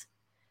difference.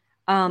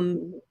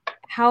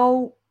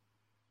 How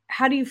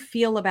do you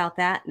feel about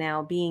that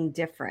now, being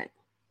different?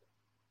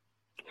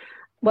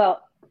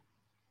 Well,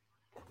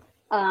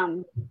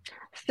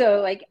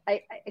 so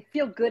I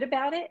feel good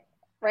about it,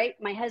 right?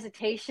 My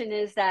hesitation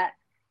is that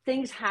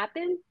things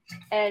happen.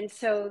 And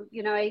so,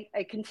 I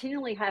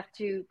continually have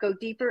to go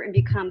deeper and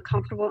become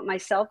comfortable with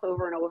myself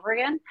over and over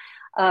again.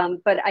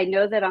 But I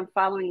know that I'm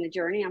following the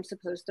journey I'm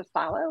supposed to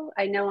follow.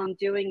 I know I'm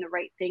doing the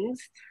right things.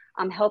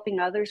 I'm helping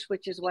others,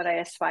 which is what I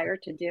aspire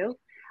to do.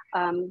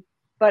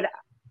 But,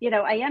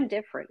 I am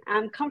different.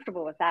 I'm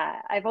comfortable with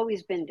that. I've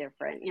always been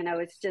different.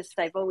 It's just,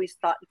 I've always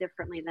thought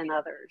differently than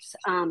others.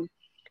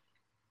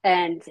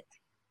 And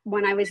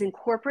when I was in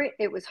corporate,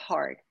 it was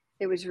hard.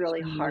 It was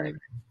really hard.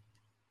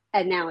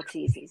 And now it's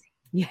easy.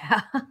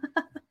 Yeah.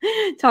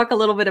 Talk a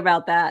little bit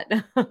about that.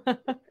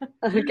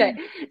 Okay.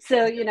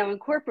 So, in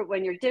corporate,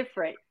 when you're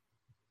different,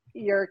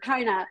 you're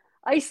kind of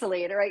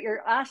isolated, right?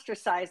 You're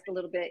ostracized a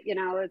little bit,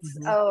 it's,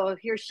 oh,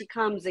 here she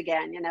comes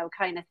again,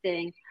 kind of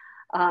thing.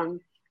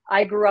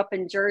 I grew up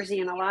in Jersey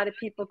and a lot of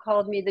people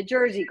called me the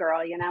Jersey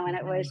girl, and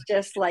it was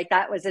just like,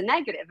 that was a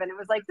negative. And it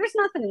was like, there's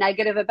nothing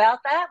negative about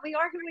that. We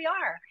are who we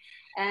are.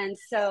 And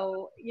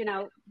so,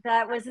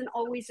 that wasn't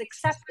always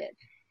accepted,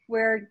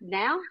 where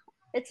now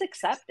it's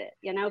accepted.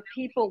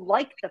 People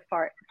like the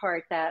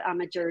part that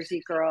I'm a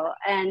Jersey girl,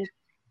 and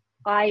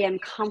I am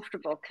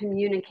comfortable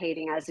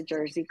communicating as a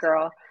Jersey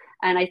girl.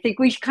 And I think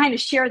we kind of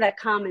share that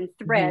common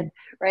thread,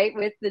 right,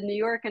 with the New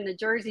York and the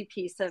Jersey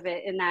piece of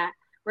it, in that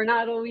we're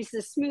not always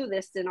the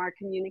smoothest in our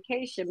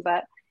communication,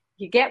 but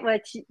you get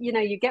what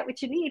you get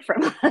what you need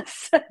from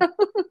us.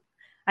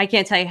 I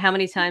can't tell you how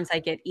many times I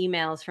get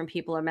emails from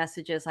people or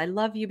messages. I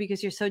love you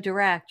because you're so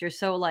direct, you're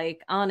so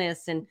like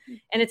honest, and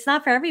it's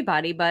not for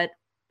everybody, but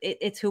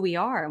it's who we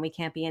are, and we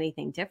can't be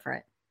anything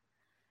different.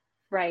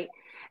 Right.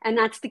 And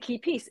that's the key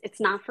piece.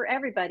 It's not for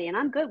everybody. And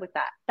I'm good with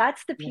that.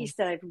 That's the Yeah. piece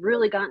that I've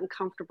really gotten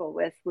comfortable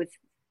with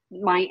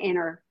my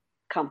inner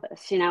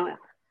compass.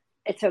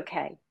 It's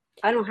okay.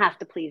 I don't have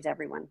to please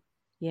everyone.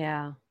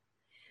 Yeah.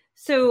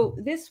 So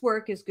this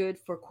work is good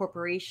for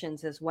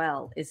corporations as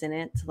well, isn't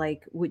it?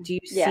 Like, do you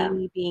Yeah.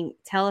 see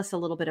tell us a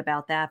little bit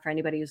about that for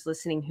anybody who's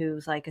listening,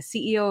 who's like a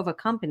CEO of a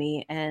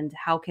company, and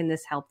how can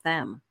this help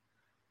them?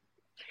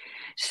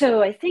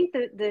 So I think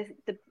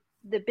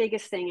the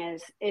biggest thing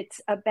is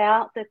it's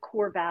about the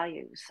core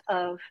values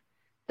of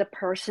the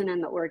person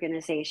and the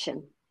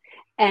organization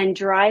and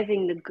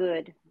driving the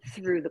good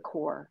through the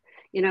core.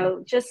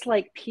 Just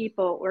like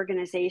people,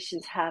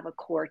 organizations have a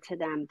core to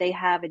them. They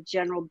have a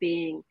general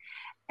being,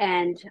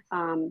 and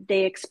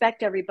they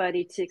expect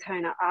everybody to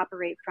kind of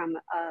operate from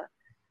a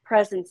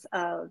presence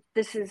of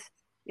this is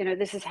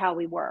how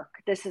we work.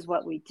 This is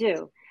what we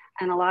do.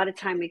 And a lot of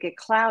time we get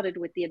clouded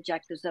with the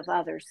objectives of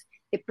others.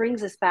 It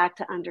brings us back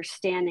to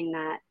understanding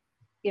that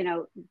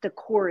the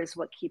core is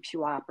what keeps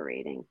you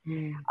operating.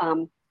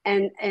 Mm.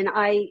 And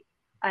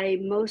I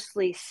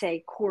mostly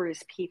say core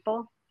is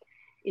people,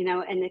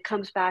 and it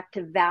comes back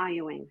to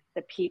valuing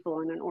the people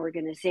in an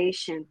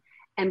organization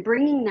and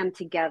bringing them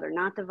together,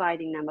 not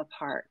dividing them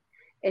apart.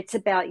 It's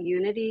about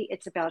unity.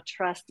 It's about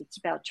trust. It's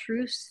about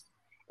truth.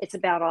 It's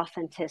about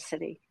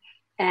authenticity.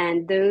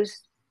 And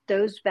those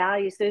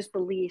values, those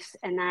beliefs,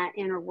 and that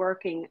inner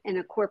working in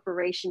a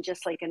corporation,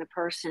 just like in a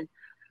person,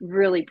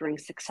 really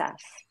brings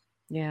success.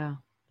 Yeah.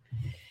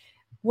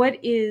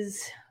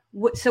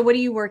 So what are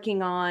you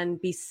working on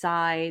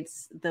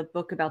besides the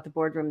book about the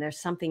boardroom? There's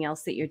something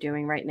else that you're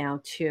doing right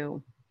now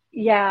too.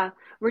 Yeah,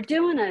 we're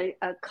doing a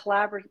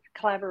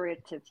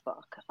collaborative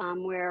book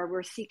where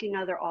we're seeking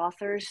other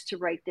authors to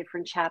write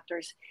different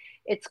chapters.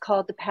 It's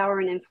called The Power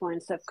and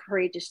Influence of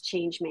Courageous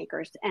Change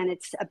Makers. And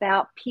it's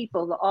about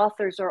people. The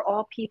authors are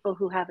all people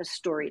who have a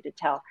story to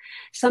tell,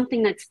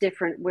 something that's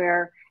different,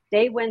 where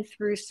they went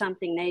through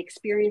something, they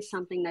experienced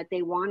something that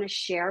they want to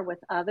share with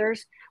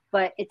others,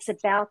 but it's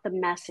about the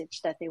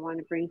message that they want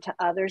to bring to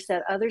others,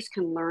 that others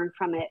can learn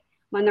from it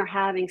when they're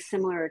having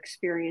similar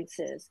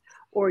experiences,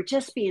 or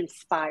just be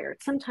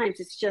inspired. Sometimes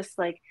it's just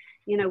like,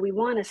 we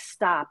want to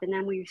stop, and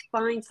then we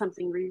find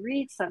something, we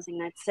read something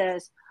that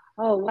says,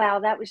 oh, wow,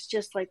 that was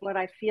just like what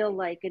I feel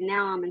like. And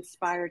now I'm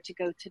inspired to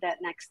go to that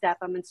next step.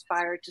 I'm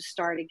inspired to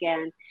start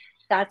again.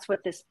 That's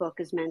what this book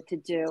is meant to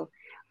do.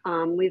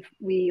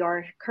 We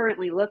are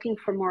currently looking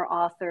for more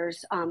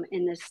authors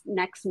in this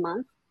next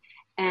month.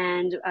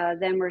 And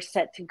then we're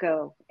set to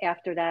go.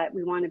 After that,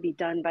 we want to be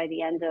done by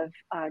the end of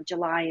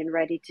July and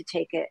ready to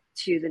take it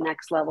to the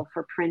next level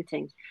for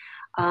printing.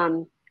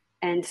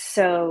 And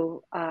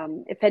so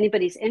if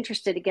anybody's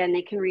interested, again,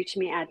 they can reach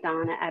me at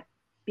Donna at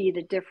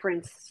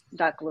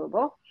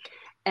BeTheDifference.global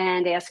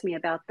and ask me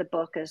about the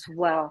book as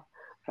well.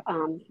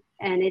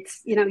 And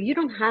it's, you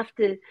don't have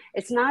to,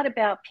 it's not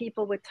about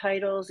people with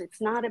titles.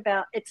 It's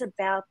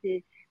about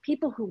the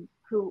people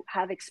who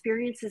have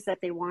experiences that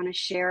they want to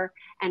share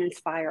and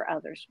inspire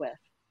others with.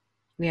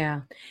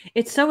 Yeah.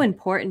 It's so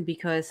important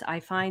because I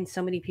find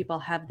so many people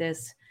have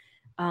this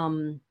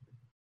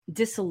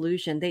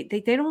disillusion.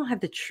 They don't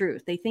have the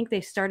truth. They think they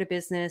start a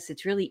business,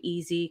 it's really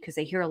easy because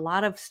they hear a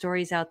lot of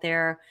stories out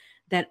there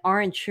that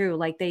aren't true.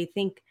 Like they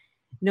think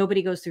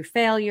nobody goes through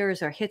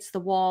failures or hits the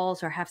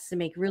walls or has to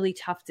make really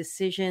tough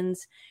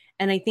decisions.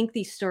 And I think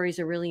these stories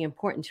are really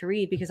important to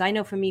read because I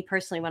know for me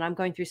personally, when I'm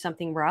going through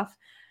something rough,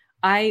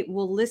 I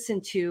will listen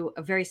to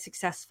a very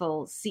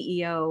successful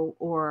CEO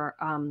or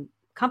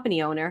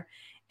company owner,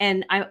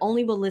 and I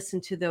only will listen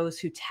to those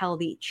who tell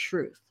the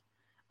truth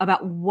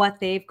about what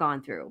they've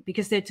gone through,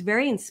 because it's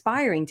very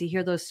inspiring to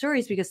hear those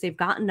stories because they've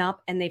gotten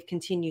up and they've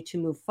continued to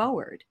move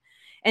forward.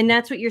 And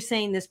that's what you're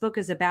saying this book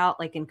is about,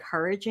 like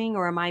encouraging,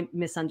 or am I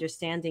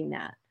misunderstanding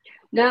that?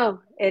 No,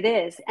 it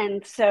is.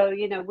 And so,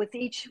 with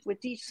each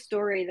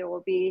story, there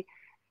will be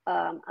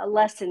a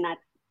lesson that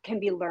can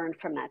be learned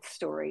from that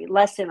story,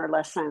 lesson or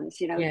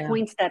lessons, Yeah.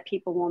 points that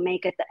people will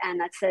make at the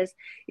end that says,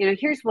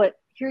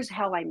 here's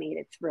how I made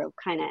it through,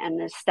 kind of, and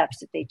the steps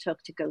that they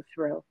took to go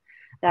through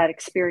that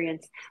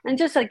experience. And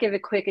just to give a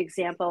quick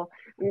example,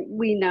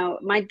 we know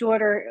my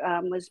daughter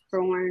was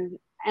born,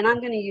 and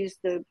I'm going to use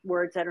the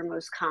words that are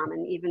most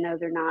common, even though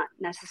they're not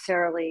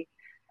necessarily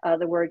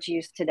the words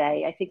used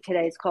today. I think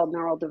today it's called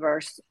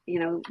neurodiverse.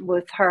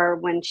 With her,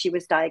 when she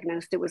was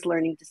diagnosed, it was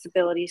learning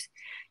disabilities.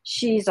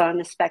 She's on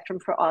the spectrum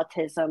for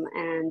autism,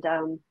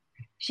 and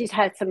she's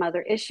had some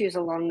other issues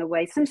along the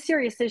way, some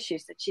serious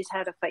issues that she's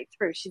had to fight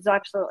through. She's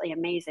absolutely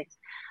amazing.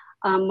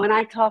 When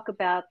I talk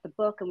about the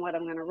book and what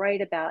I'm going to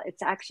write about,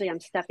 it's actually I'm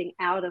stepping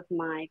out of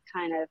my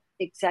kind of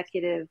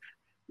executive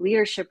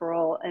leadership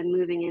role and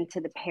moving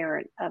into the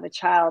parent of a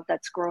child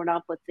that's grown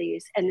up with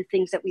these and the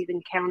things that we've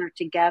encountered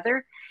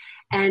together.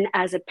 and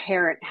as a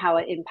parent, how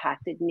it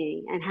impacted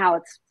me and how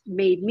it's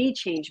made me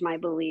change my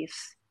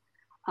beliefs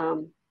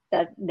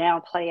that now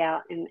play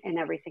out in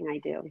everything I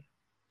do.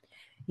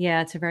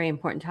 Yeah, it's a very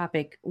important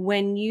topic.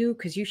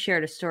 Because you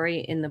shared a story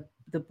in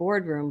the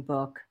boardroom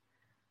book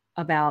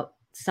about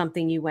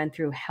something you went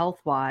through health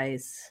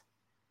wise,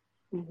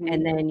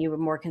 and then you were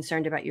more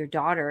concerned about your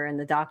daughter, and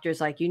the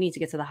doctor's like, you need to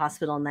get to the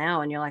hospital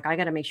now. And you're like, I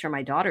got to make sure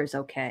my daughter's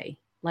okay.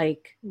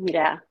 Like,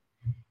 Yeah.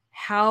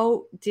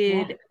 how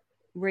did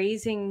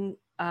raising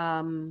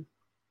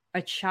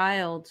a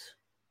child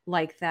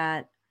like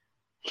that,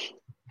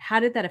 how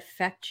did that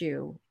affect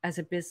you as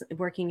a business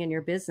working in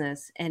your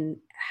business, and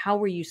how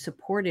were you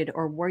supported,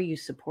 or were you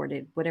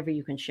supported, whatever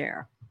you can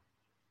share?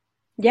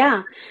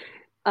 Yeah.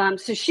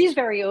 So she's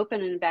very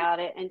open about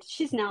it, and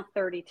she's now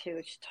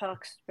 32. She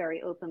talks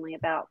very openly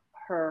about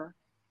her,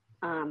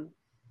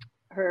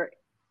 her,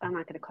 I'm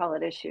not going to call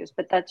it issues,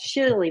 but that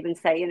she'll even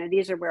say, you know,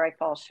 these are where I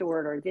fall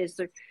short, or these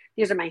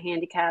are my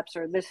handicaps,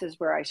 or this is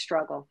where I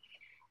struggle.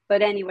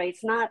 But anyway,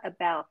 it's not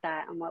about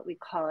that and what we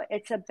call it.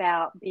 It's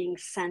about being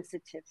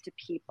sensitive to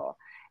people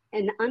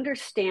and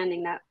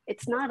understanding that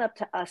it's not up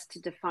to us to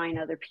define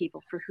other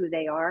people for who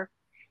they are.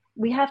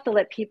 We have to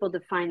let people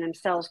define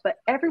themselves, but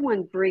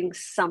everyone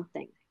brings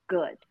something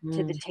good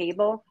to the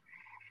table.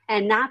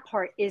 And that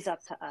part is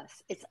up to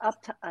us. It's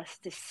up to us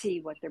to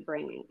see what they're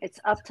bringing. It's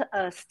up to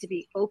us to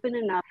be open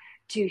enough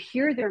to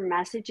hear their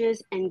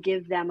messages and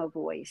give them a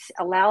voice,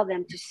 allow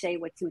them to say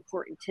what's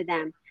important to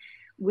them.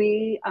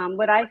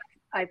 What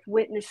I've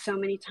witnessed so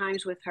many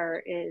times with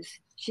her is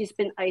she's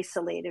been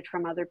isolated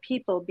from other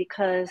people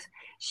because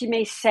she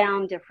may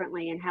sound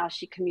differently in how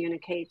she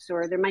communicates,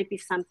 or there might be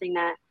something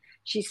that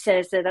she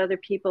says that other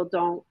people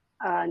don't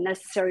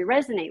necessarily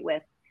resonate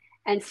with.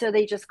 And so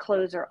they just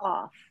close her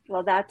off.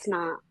 Well, that's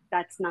not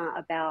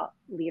about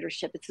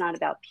leadership. It's not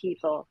about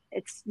people.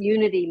 It's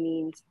unity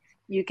means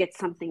you get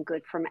something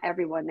good from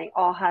everyone. They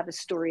all have a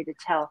story to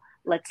tell.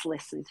 Let's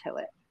listen to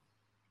it.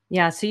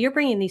 Yeah. So you're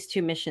bringing these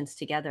two missions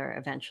together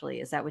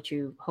eventually. Is that what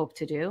you hope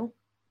to do?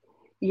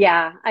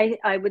 Yeah,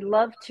 I would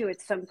love to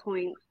at some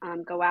point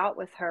go out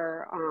with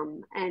her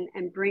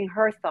and bring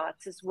her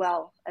thoughts as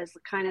well as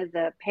kind of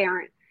the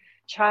parent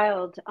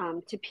child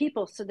to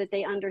people so that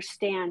they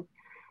understand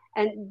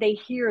and they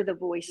hear the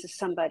voice of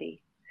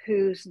somebody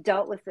who's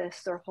dealt with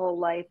this their whole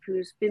life,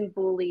 who's been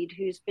bullied,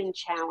 who's been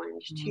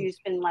challenged, who's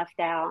been left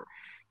out.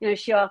 You know,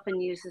 she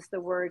often uses the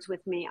words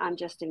with me, I'm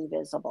just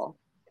invisible.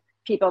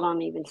 People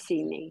don't even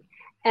see me.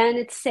 And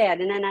it's sad.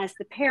 And then as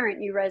the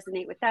parent, you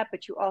resonate with that,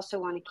 but you also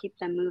want to keep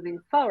them moving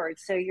forward.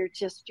 So you're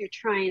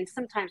trying,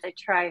 sometimes I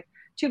try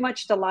too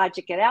much to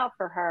logic it out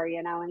for her,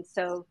 you know, and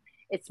so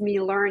it's me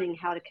learning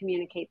how to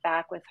communicate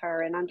back with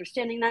her and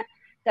understanding that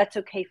that's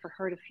okay for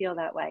her to feel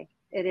that way.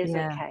 It is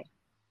Yeah. okay,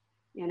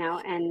 you know,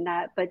 and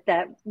but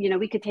that, you know,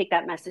 we could take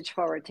that message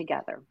forward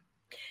together.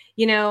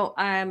 You know,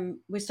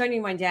 we're starting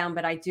to wind down,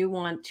 but I do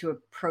want to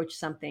approach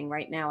something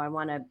right now. I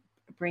want to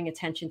bring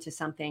attention to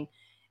something.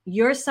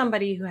 You're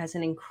somebody who has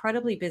an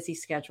incredibly busy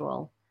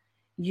schedule.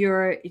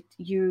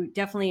 You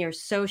definitely are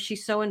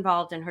she's so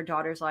involved in her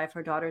daughter's life.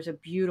 Her daughter's a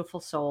beautiful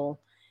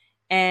soul.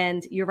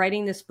 And you're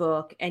writing this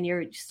book and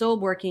you're still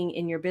working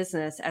in your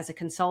business as a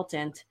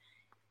consultant.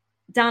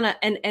 Donna,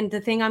 and the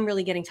thing I'm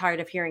really getting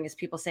tired of hearing is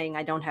people saying,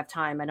 I don't have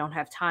time. I don't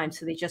have time.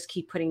 So they just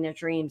keep putting their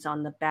dreams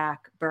on the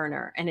back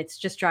burner. And it's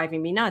just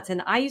driving me nuts.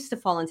 And I used to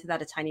fall into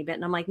that a tiny bit.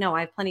 And I'm like, no, I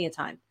have plenty of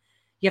time.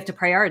 You have to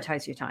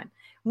prioritize your time.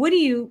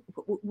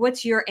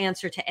 What's your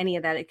answer to any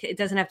of that? It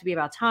doesn't have to be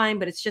about time,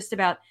 but it's just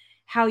about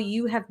how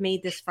you have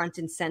made this front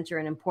and center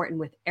and important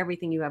with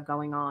everything you have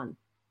going on.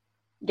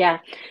 Yeah.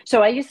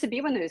 So I used to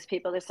be one of those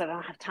people that said, I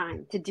don't have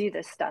time to do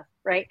this stuff.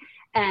 Right.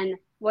 And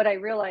what I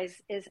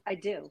realize is I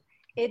do.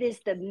 It is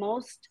the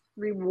most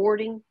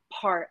rewarding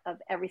part of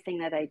everything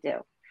that I do.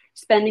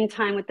 Spending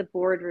time with the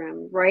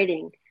boardroom,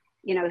 writing,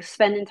 you know,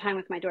 spending time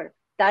with my daughter.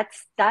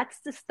 That's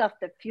the stuff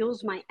that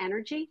fuels my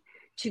energy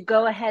to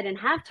go ahead and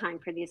have time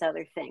for these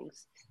other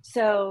things.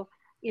 So,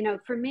 you know,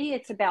 for me,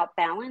 it's about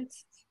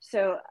balance.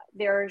 So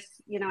there's,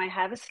 you know, I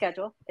have a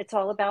schedule. It's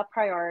all about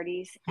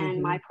priorities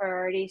and my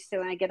priorities. So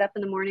when I get up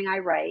in the morning, I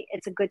write.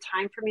 It's a good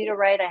time for me to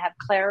write. I have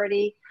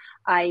clarity.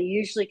 I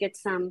usually get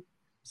some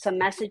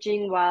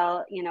messaging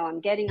while, you know,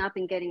 I'm getting up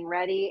and getting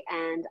ready.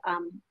 And,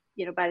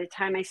 you know, by the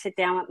time I sit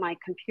down at my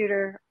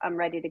computer, I'm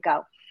ready to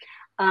go.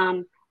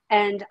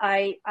 And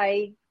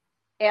I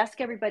ask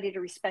everybody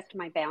to respect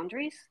my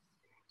boundaries.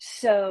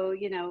 So,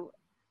 you know,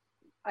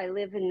 I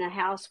live in the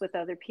house with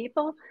other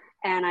people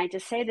and I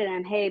just say to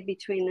them, hey,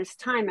 between this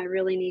time, I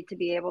really need to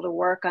be able to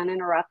work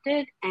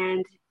uninterrupted.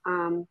 And,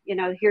 you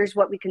know, here's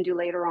what we can do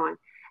later on,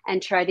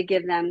 and try to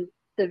give them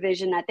the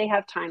vision that they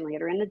have time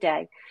later in the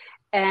day.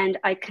 And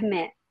I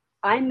commit.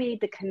 I made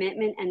the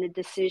commitment and the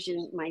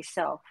decision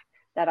myself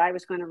that I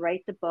was going to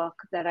write the book,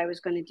 that I was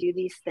going to do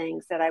these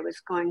things, that I was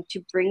going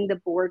to bring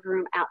the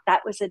boardroom out.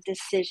 That was a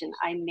decision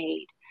I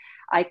made.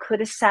 I could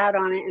have sat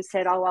on it and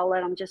said, oh, I'll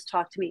let them just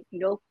talk to me.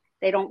 Nope,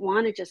 they don't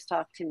want to just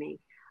talk to me.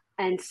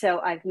 And so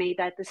I've made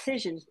that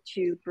decision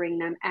to bring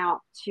them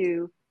out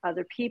to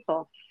other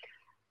people.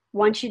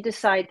 once you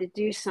decide to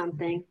do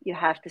something, you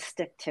have to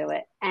stick to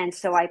it. And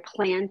so I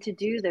plan to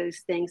do those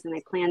things and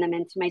I plan them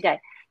into my day.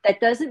 That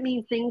doesn't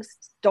mean things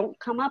don't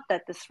come up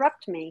that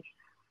disrupt me.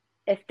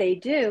 If they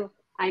do,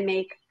 I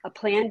make a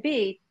plan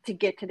B to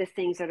get to the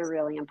things that are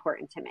really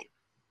important to me.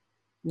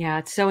 Yeah,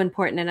 it's so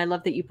important. And I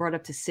love that you brought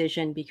up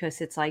decision,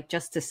 because it's like,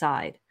 just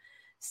decide.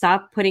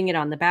 Stop putting it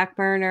on the back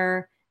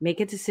burner, make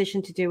a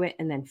decision to do it,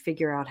 and then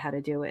figure out how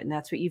to do it. And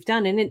that's what you've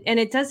done. And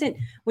it doesn't,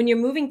 when you're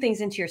moving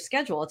things into your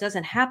schedule, it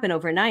doesn't happen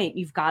overnight.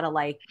 You've got to,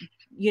 like,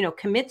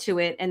 commit to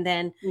it. And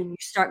then you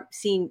start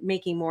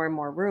making more and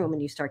more room,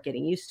 and you start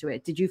getting used to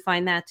it. Did you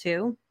find that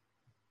too?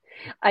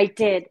 I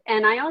did.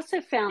 And I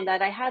also found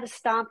that I had to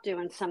stop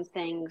doing some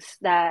things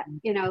that,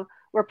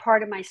 were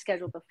part of my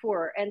schedule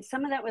before. And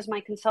some of that was my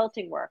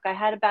consulting work. I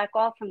had to back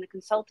off from the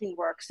consulting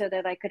work so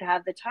that I could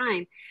have the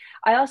time.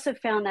 I also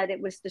found that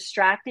it was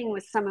distracting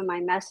with some of my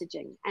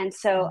messaging. And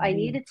so I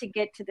needed to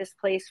get to this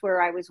place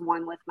where I was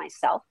one with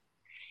myself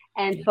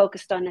and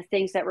focused on the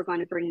things that were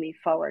going to bring me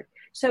forward.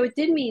 So it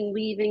did mean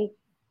leaving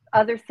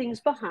other things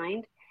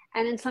behind.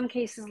 And in some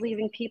cases,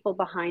 leaving people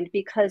behind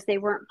because they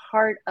weren't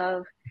part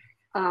of,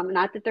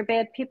 not that they're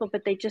bad people,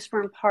 but they just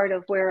weren't part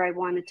of where I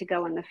wanted to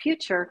go in the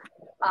future.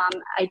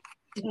 I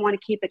didn't want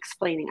to keep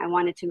explaining. I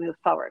wanted to move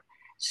forward.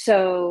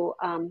 So,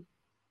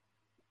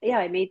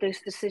 I made those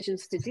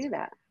decisions to do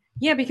that.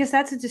 Yeah, because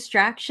that's a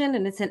distraction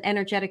and it's an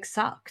energetic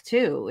suck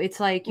too. It's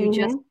like you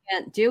just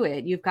can't do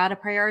it. You've got to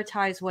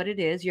prioritize what it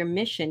is, your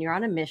mission. You're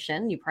on a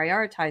mission, you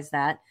prioritize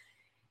that.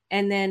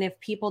 And then if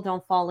people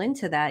don't fall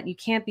into that, you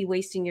can't be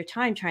wasting your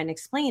time trying to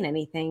explain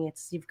anything.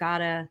 You've got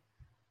to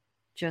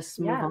just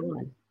move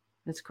on.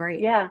 That's great.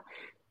 Yeah.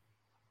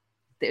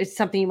 There's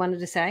something you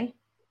wanted to say?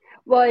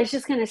 Well, I was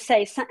just going to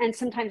say, and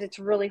sometimes it's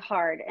really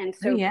hard. And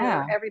so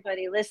for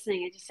everybody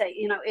listening, I just say,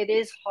 it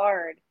is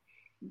hard.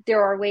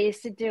 There are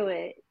ways to do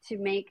it, to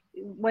make,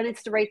 when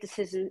it's the right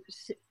decision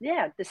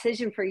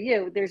for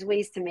you, there's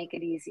ways to make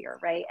it easier,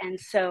 right? And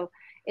so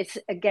it's,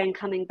 again,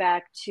 coming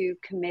back to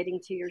committing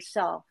to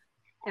yourself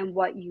and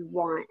what you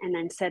want, and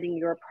then setting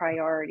your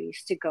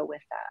priorities to go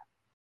with that.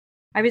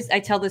 I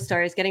tell this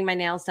story. I was getting my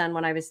nails done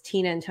when I was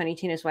Tina and Tony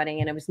Tina's wedding,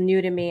 and it was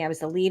new to me. I was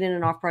the lead in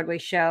an off-Broadway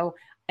show,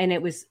 and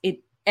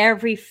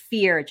every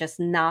fear just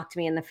knocked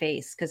me in the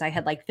face, because I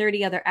had like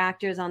 30 other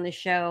actors on the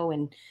show,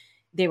 and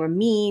they were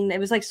mean. It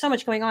was like so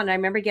much going on. And I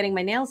remember getting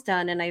my nails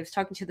done, and I was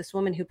talking to this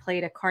woman who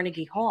played at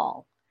Carnegie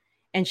Hall,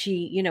 and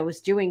she,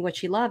 was doing what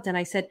she loved. And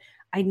I said,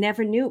 I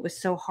never knew it was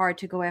so hard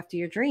to go after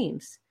your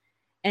dreams.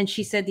 And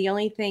she said, the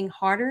only thing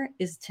harder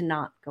is to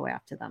not go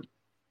after them.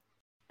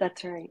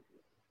 That's right.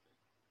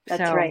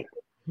 That's right.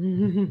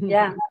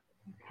 Yeah.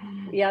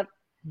 Yep.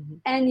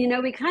 And,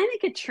 we kind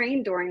of get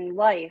trained during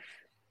life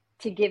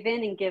to give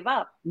in and give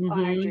up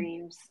on our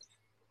dreams.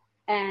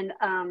 And,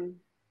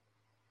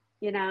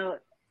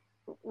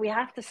 we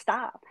have to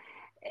stop.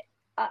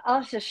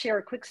 I'll just share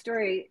a quick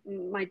story.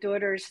 My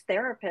daughter's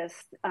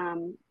therapist,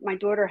 my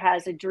daughter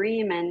has a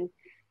dream, and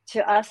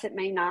to us, it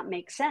may not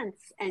make sense.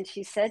 And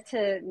she said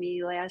to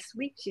me last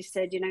week, she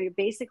said,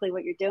 basically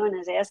what you're doing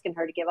is asking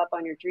her to give up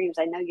on your dreams.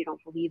 I know you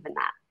don't believe in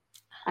that.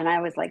 And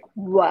I was like,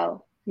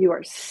 whoa, you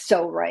are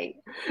so right.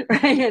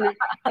 Right. And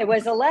it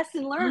was a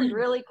lesson learned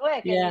really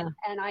quick. Yeah.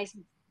 And I,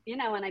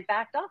 and I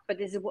backed off,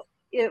 but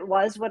it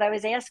was what I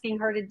was asking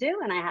her to do.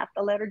 And I have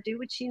to let her do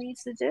what she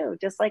needs to do,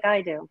 just like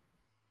I do.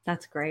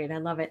 That's great. I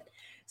love it.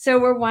 So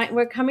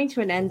we're coming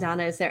to an end,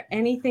 Donna. Is there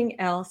anything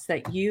else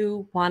that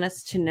you want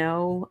us to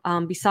know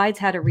besides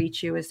how to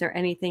reach you? Is there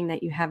anything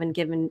that you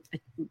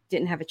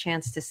didn't have a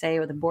chance to say,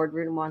 or the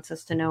boardroom wants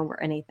us to know,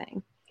 or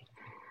anything?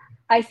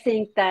 I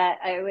think that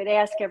I would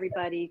ask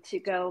everybody to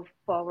go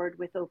forward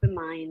with open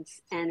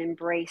minds and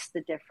embrace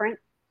the different,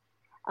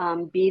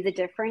 be the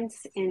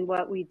difference in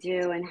what we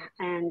do,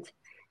 and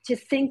to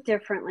think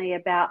differently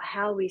about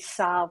how we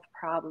solve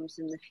problems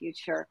in the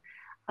future.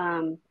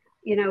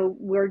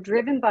 We're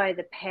driven by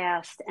the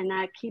past, and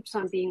that keeps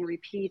on being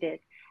repeated.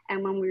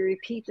 And when we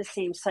repeat the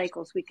same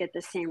cycles, we get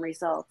the same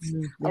results.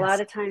 Yes. A lot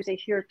of times I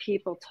hear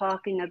people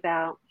talking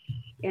about,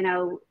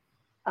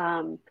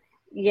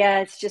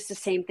 it's just the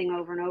same thing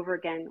over and over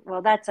again.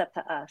 Well, that's up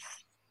to us.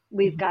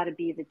 We've got to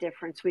be the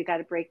difference. We've got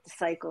to break the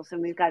cycles,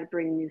 and we've got to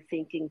bring new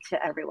thinking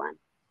to everyone.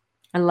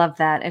 I love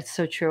that. It's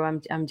so true.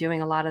 I'm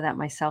doing a lot of that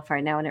myself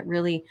right now. And it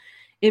really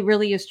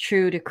is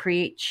true. To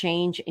create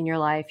change in your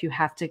life, you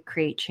have to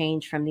create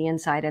change from the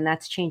inside. And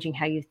that's changing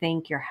how you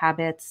think, your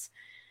habits.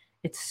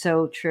 It's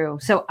so true.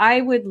 So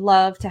I would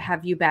love to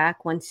have you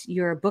back once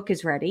your book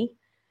is ready,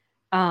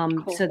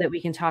 cool. So that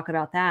we can talk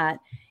about that.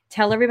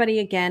 Tell everybody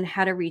again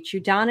how to reach you.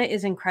 Donna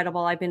is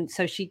incredible.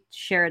 She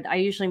shared, I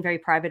usually am very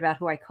private about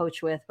who I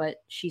coach with, but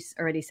she's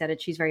already said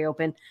it. She's very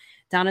open.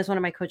 Donna is one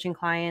of my coaching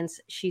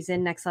clients. She's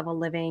in Next Level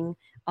Living.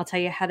 I'll tell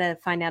you how to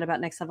find out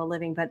about Next Level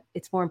Living, but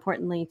it's more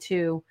importantly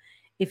too,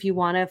 if you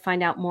want to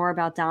find out more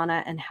about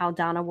Donna and how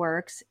Donna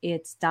works,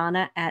 it's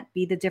Donna at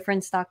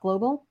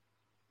BeTheDifference.global.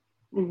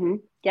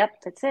 Yep,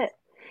 that's it.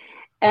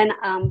 And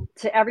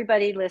to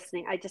everybody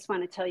listening, I just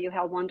want to tell you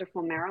how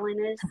wonderful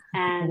Marilyn is.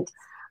 And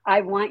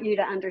I want you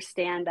to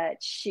understand that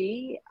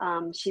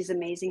she's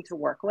amazing to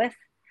work with.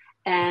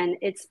 And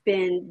it's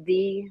been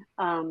the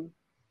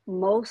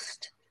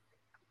most,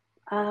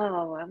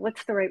 oh,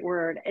 what's the right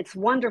word? It's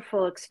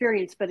wonderful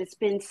experience, but it's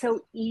been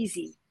so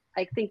easy.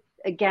 I think,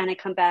 again, I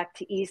come back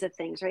to ease of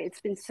things, right?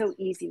 It's been so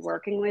easy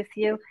working with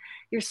you.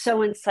 You're so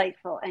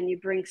insightful and you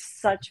bring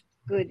such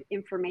good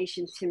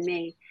information to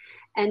me.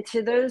 And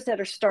to those that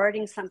are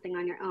starting something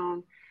on your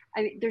own,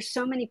 I mean, there's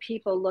so many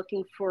people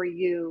looking for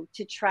you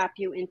to trap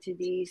you into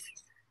these,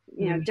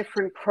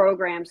 different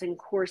programs and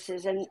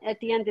courses. And at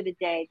the end of the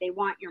day, they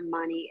want your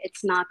money.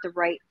 It's not the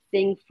right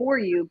thing for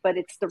you, but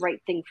it's the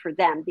right thing for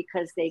them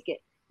because they get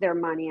their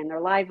money and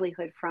their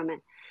livelihood from it.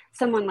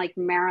 Someone like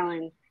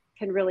Marilyn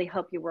can really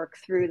help you work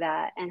through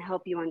that and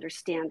help you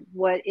understand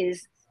what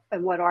is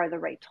and what are the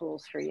right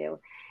tools for you.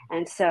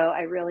 And so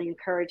I really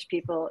encourage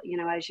people,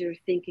 as you're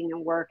thinking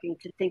and working,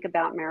 to think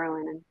about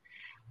Marilyn and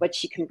what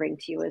she can bring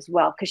to you as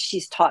well, because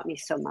she's taught me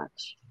so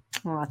much.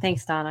 Oh,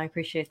 thanks, Donna. I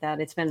appreciate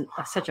that. It's been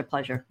such a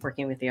pleasure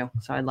working with you.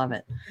 So I love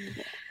it.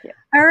 Yeah.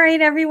 All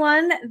right,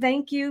 everyone.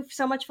 Thank you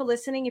so much for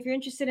listening. If you're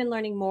interested in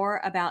learning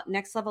more about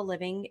Next Level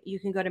Living, you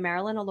can go to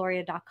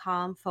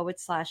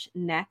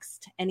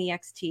marilynoloria.com/next,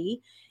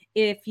 N-E-X-T.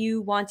 If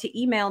you want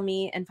to email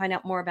me and find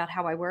out more about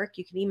how I work,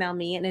 you can email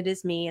me, and it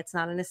is me. It's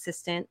not an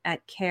assistant,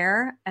 at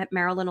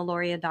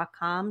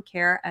care@marilynoloria.com,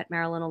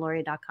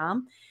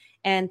 care@marilynoloria.com.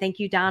 And thank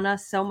you, Donna,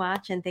 so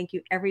much. And thank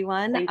you,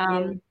 everyone. Thank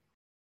you.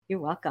 You're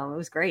welcome. It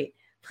was great.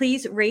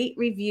 Please rate,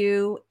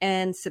 review,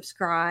 and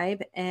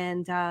subscribe.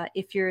 And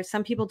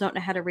some people don't know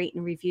how to rate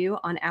and review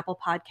on Apple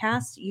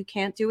Podcasts. You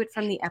can't do it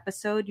from the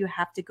episode. You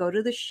have to go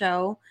to the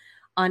show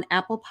on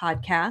Apple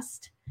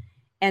Podcast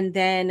and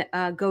then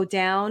go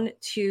down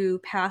to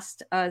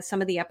past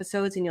some of the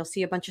episodes, and you'll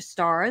see a bunch of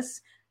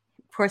stars.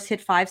 Of course, hit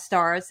 5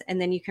 stars,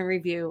 and then you can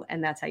review,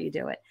 and that's how you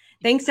do it.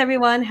 Thanks,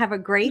 everyone. Have a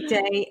great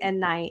day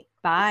and night.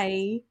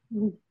 Bye.